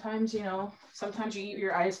say sometimes, you know, sometimes you eat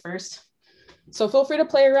your eyes first. So feel free to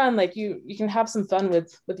play around. Like you can have some fun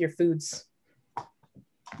with your foods.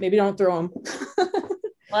 Maybe don't throw them.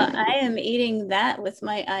 Well, I am eating that with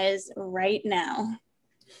my eyes right now.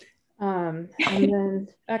 And then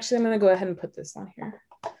actually I'm gonna go ahead and put this on here.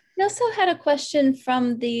 We also had a question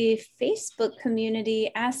from the Facebook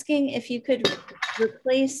community asking if you could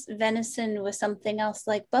replace venison with something else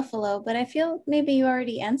like buffalo, but I feel maybe you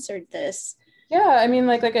already answered this. Yeah, I mean,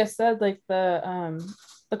 like I said, like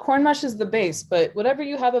the corn mush is the base, but whatever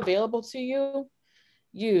you have available to you,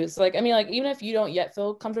 use. Like, I mean, like even if you don't yet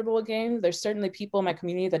feel comfortable with game, there's certainly people in my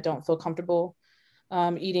community that don't feel comfortable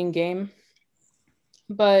eating game.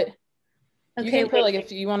 But okay, you can put like,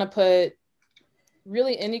 if you want to put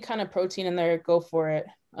really any kind of protein in there, go for it.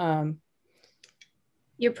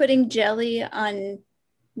 You're putting jelly on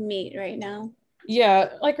meat right now?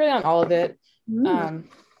 Yeah, like really on all of it.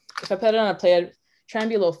 If I put it on a plate, I'd try and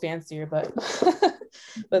be a little fancier, but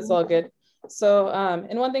that's all good. So,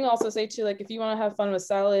 and one thing I'll also say too, like if you want to have fun with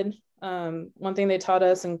salad, one thing they taught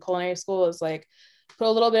us in culinary school is like put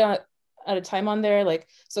a little bit at a time on there, like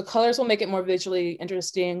so colors will make it more visually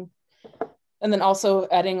interesting. And then also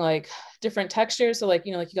adding like different textures. So like,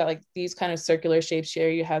 you know, like you got like these kind of circular shapes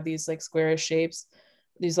here, you have these like squarish shapes,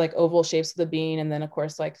 these like oval shapes of the bean, and then of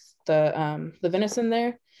course like the venison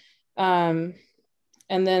there.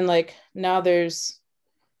 And then like now there's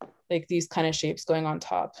like these kind of shapes going on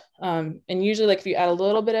top. And usually like if you add a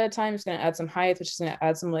little bit at a time, it's going to add some height, which is going to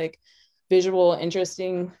add some like visual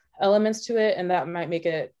interesting elements to it. And that might make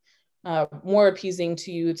it more appeasing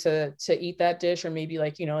to you to eat that dish, or maybe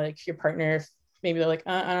like, you know, like your partner, maybe they're like,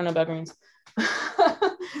 I don't know about greens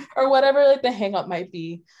or whatever, like the hang up might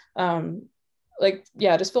be. Like,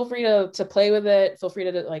 yeah, just feel free to play with it. Feel free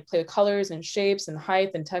to like play with colors and shapes and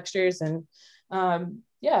height and textures. And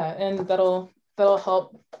yeah, and that'll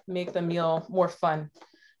help make the meal more fun,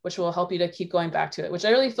 which will help you to keep going back to it, which I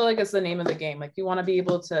really feel like is the name of the game. Like, you want to be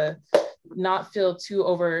able to not feel too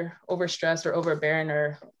overstressed or overbearing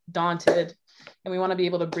or daunted. And we want to be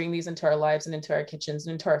able to bring these into our lives and into our kitchens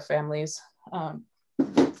and into our families.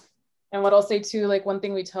 And what I'll say too, like one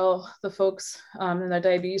thing we tell the folks in the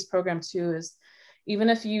diabetes program too is, even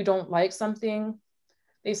if you don't like something,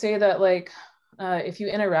 they say that like, if you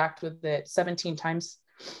interact with it 17 times,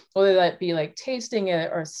 whether that be like tasting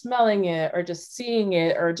it or smelling it or just seeing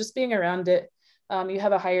it or just being around it, you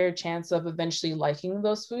have a higher chance of eventually liking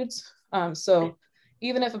those foods. So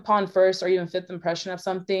even if upon first or even fifth impression of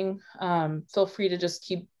something, feel free to just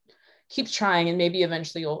keep trying, and maybe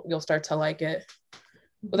eventually you'll start to like it.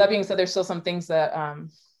 With that being said, there's still some things that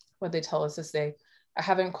what they tell us is I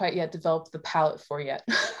haven't quite yet developed the palate for yet.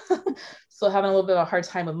 Still having a little bit of a hard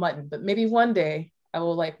time with mutton, but maybe one day I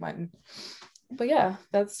will like mutton. But yeah,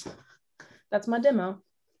 that's my demo.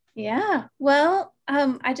 Yeah, well,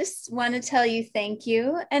 I just want to tell you thank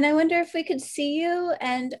you. And I wonder if we could see you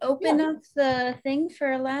and open up the thing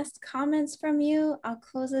for last comments from you. I'll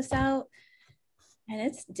close this out. And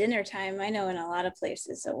it's dinner time, I know, in a lot of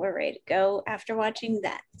places. So we're ready to go after watching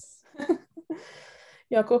that.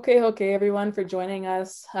 Yeah, okay, everyone, for joining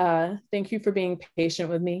us. Thank you for being patient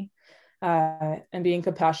with me and being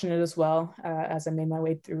compassionate as well as I made my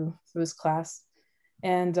way through this class.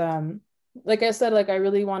 And like I said, like I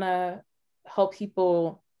really want to help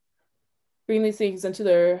people bring these things into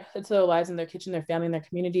their lives and their kitchen, their family, and their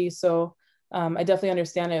community. So I definitely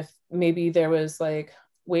understand if maybe there was like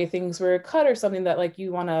way things were cut or something that like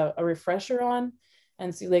you want a refresher on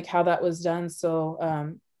and see like how that was done.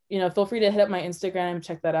 So you know, feel free to hit up my Instagram,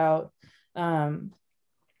 check that out.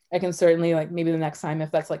 I can certainly, like, maybe the next time,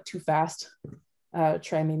 if that's like too fast,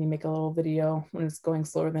 try maybe make a little video when it's going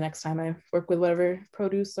slower the next time I work with whatever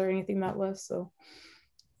produce or anything that was. So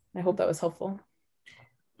I hope that was helpful.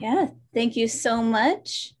 Yeah, thank you so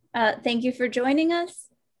much. Thank you for joining us.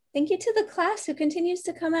 Thank you to the class who continues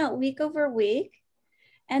to come out week over week,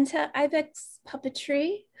 and to Ibex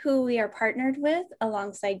Puppetry, who we are partnered with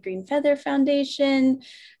alongside Green Feather Foundation,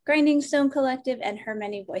 Grinding Stone Collective, and Her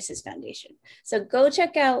Many Voices Foundation. So go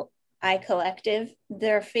check out iCollective.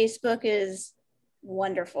 Their Facebook is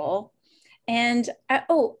wonderful. And I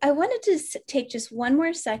wanted to take just one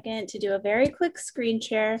more second to do a very quick screen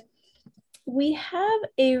share. We have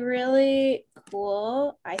a really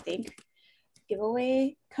cool, I think,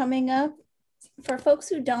 giveaway coming up. For folks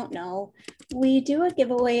who don't know, we do a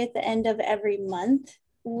giveaway at the end of every month,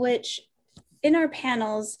 which in our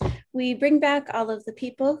panels, we bring back all of the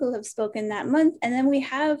people who have spoken that month, and then we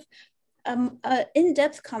have an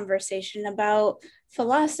in-depth conversation about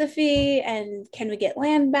philosophy and can we get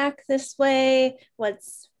land back this way?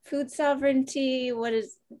 What's food sovereignty? What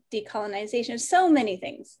is decolonization? So many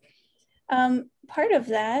things. Part of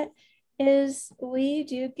that is we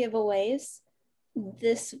do giveaways.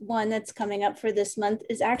 This one that's coming up for this month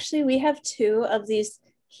is actually, we have 2 of these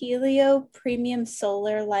Helio premium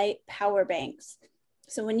solar light power banks.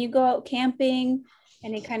 So when you go out camping,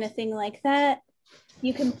 any kind of thing like that,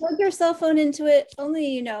 you can plug your cell phone into it. Only,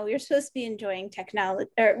 you know, you're supposed to be enjoying technology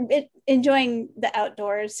or enjoying the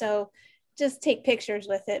outdoors. So just take pictures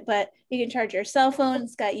with it, but you can charge your cell phone.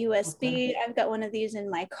 It's got USB. I've got one of these in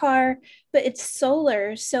my car, but it's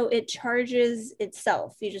solar, so it charges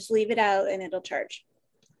itself. You just leave it out and it'll charge.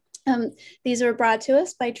 These were brought to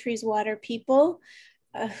us by Trees Water people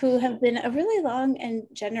who have been a really long and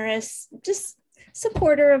generous just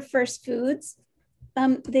supporter of First Foods.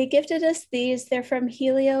 They gifted us these. They're from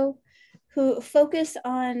Helio, who focus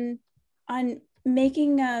on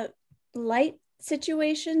making light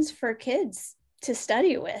situations for kids to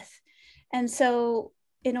study with. And so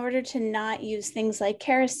in order to not use things like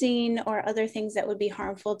kerosene or other things that would be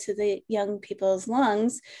harmful to the young people's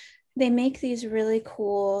lungs, they make these really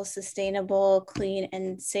cool, sustainable, clean,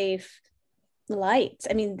 and safe lights.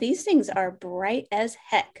 I mean, these things are bright as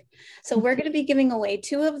heck. So we're going to be giving away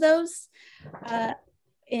 2 of those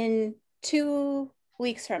in 2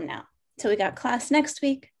 weeks from now. So we got class next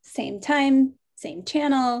week, same time, same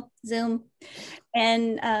channel, Zoom,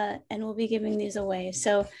 and we'll be giving these away.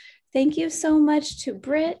 So thank you so much to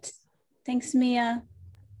Brit. Thanks, Mia.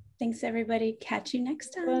 Thanks, everybody. Catch you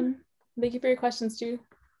next time. Thank you for your questions, too.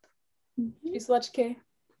 Peace, Kay.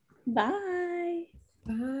 Bye.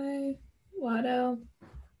 Bye.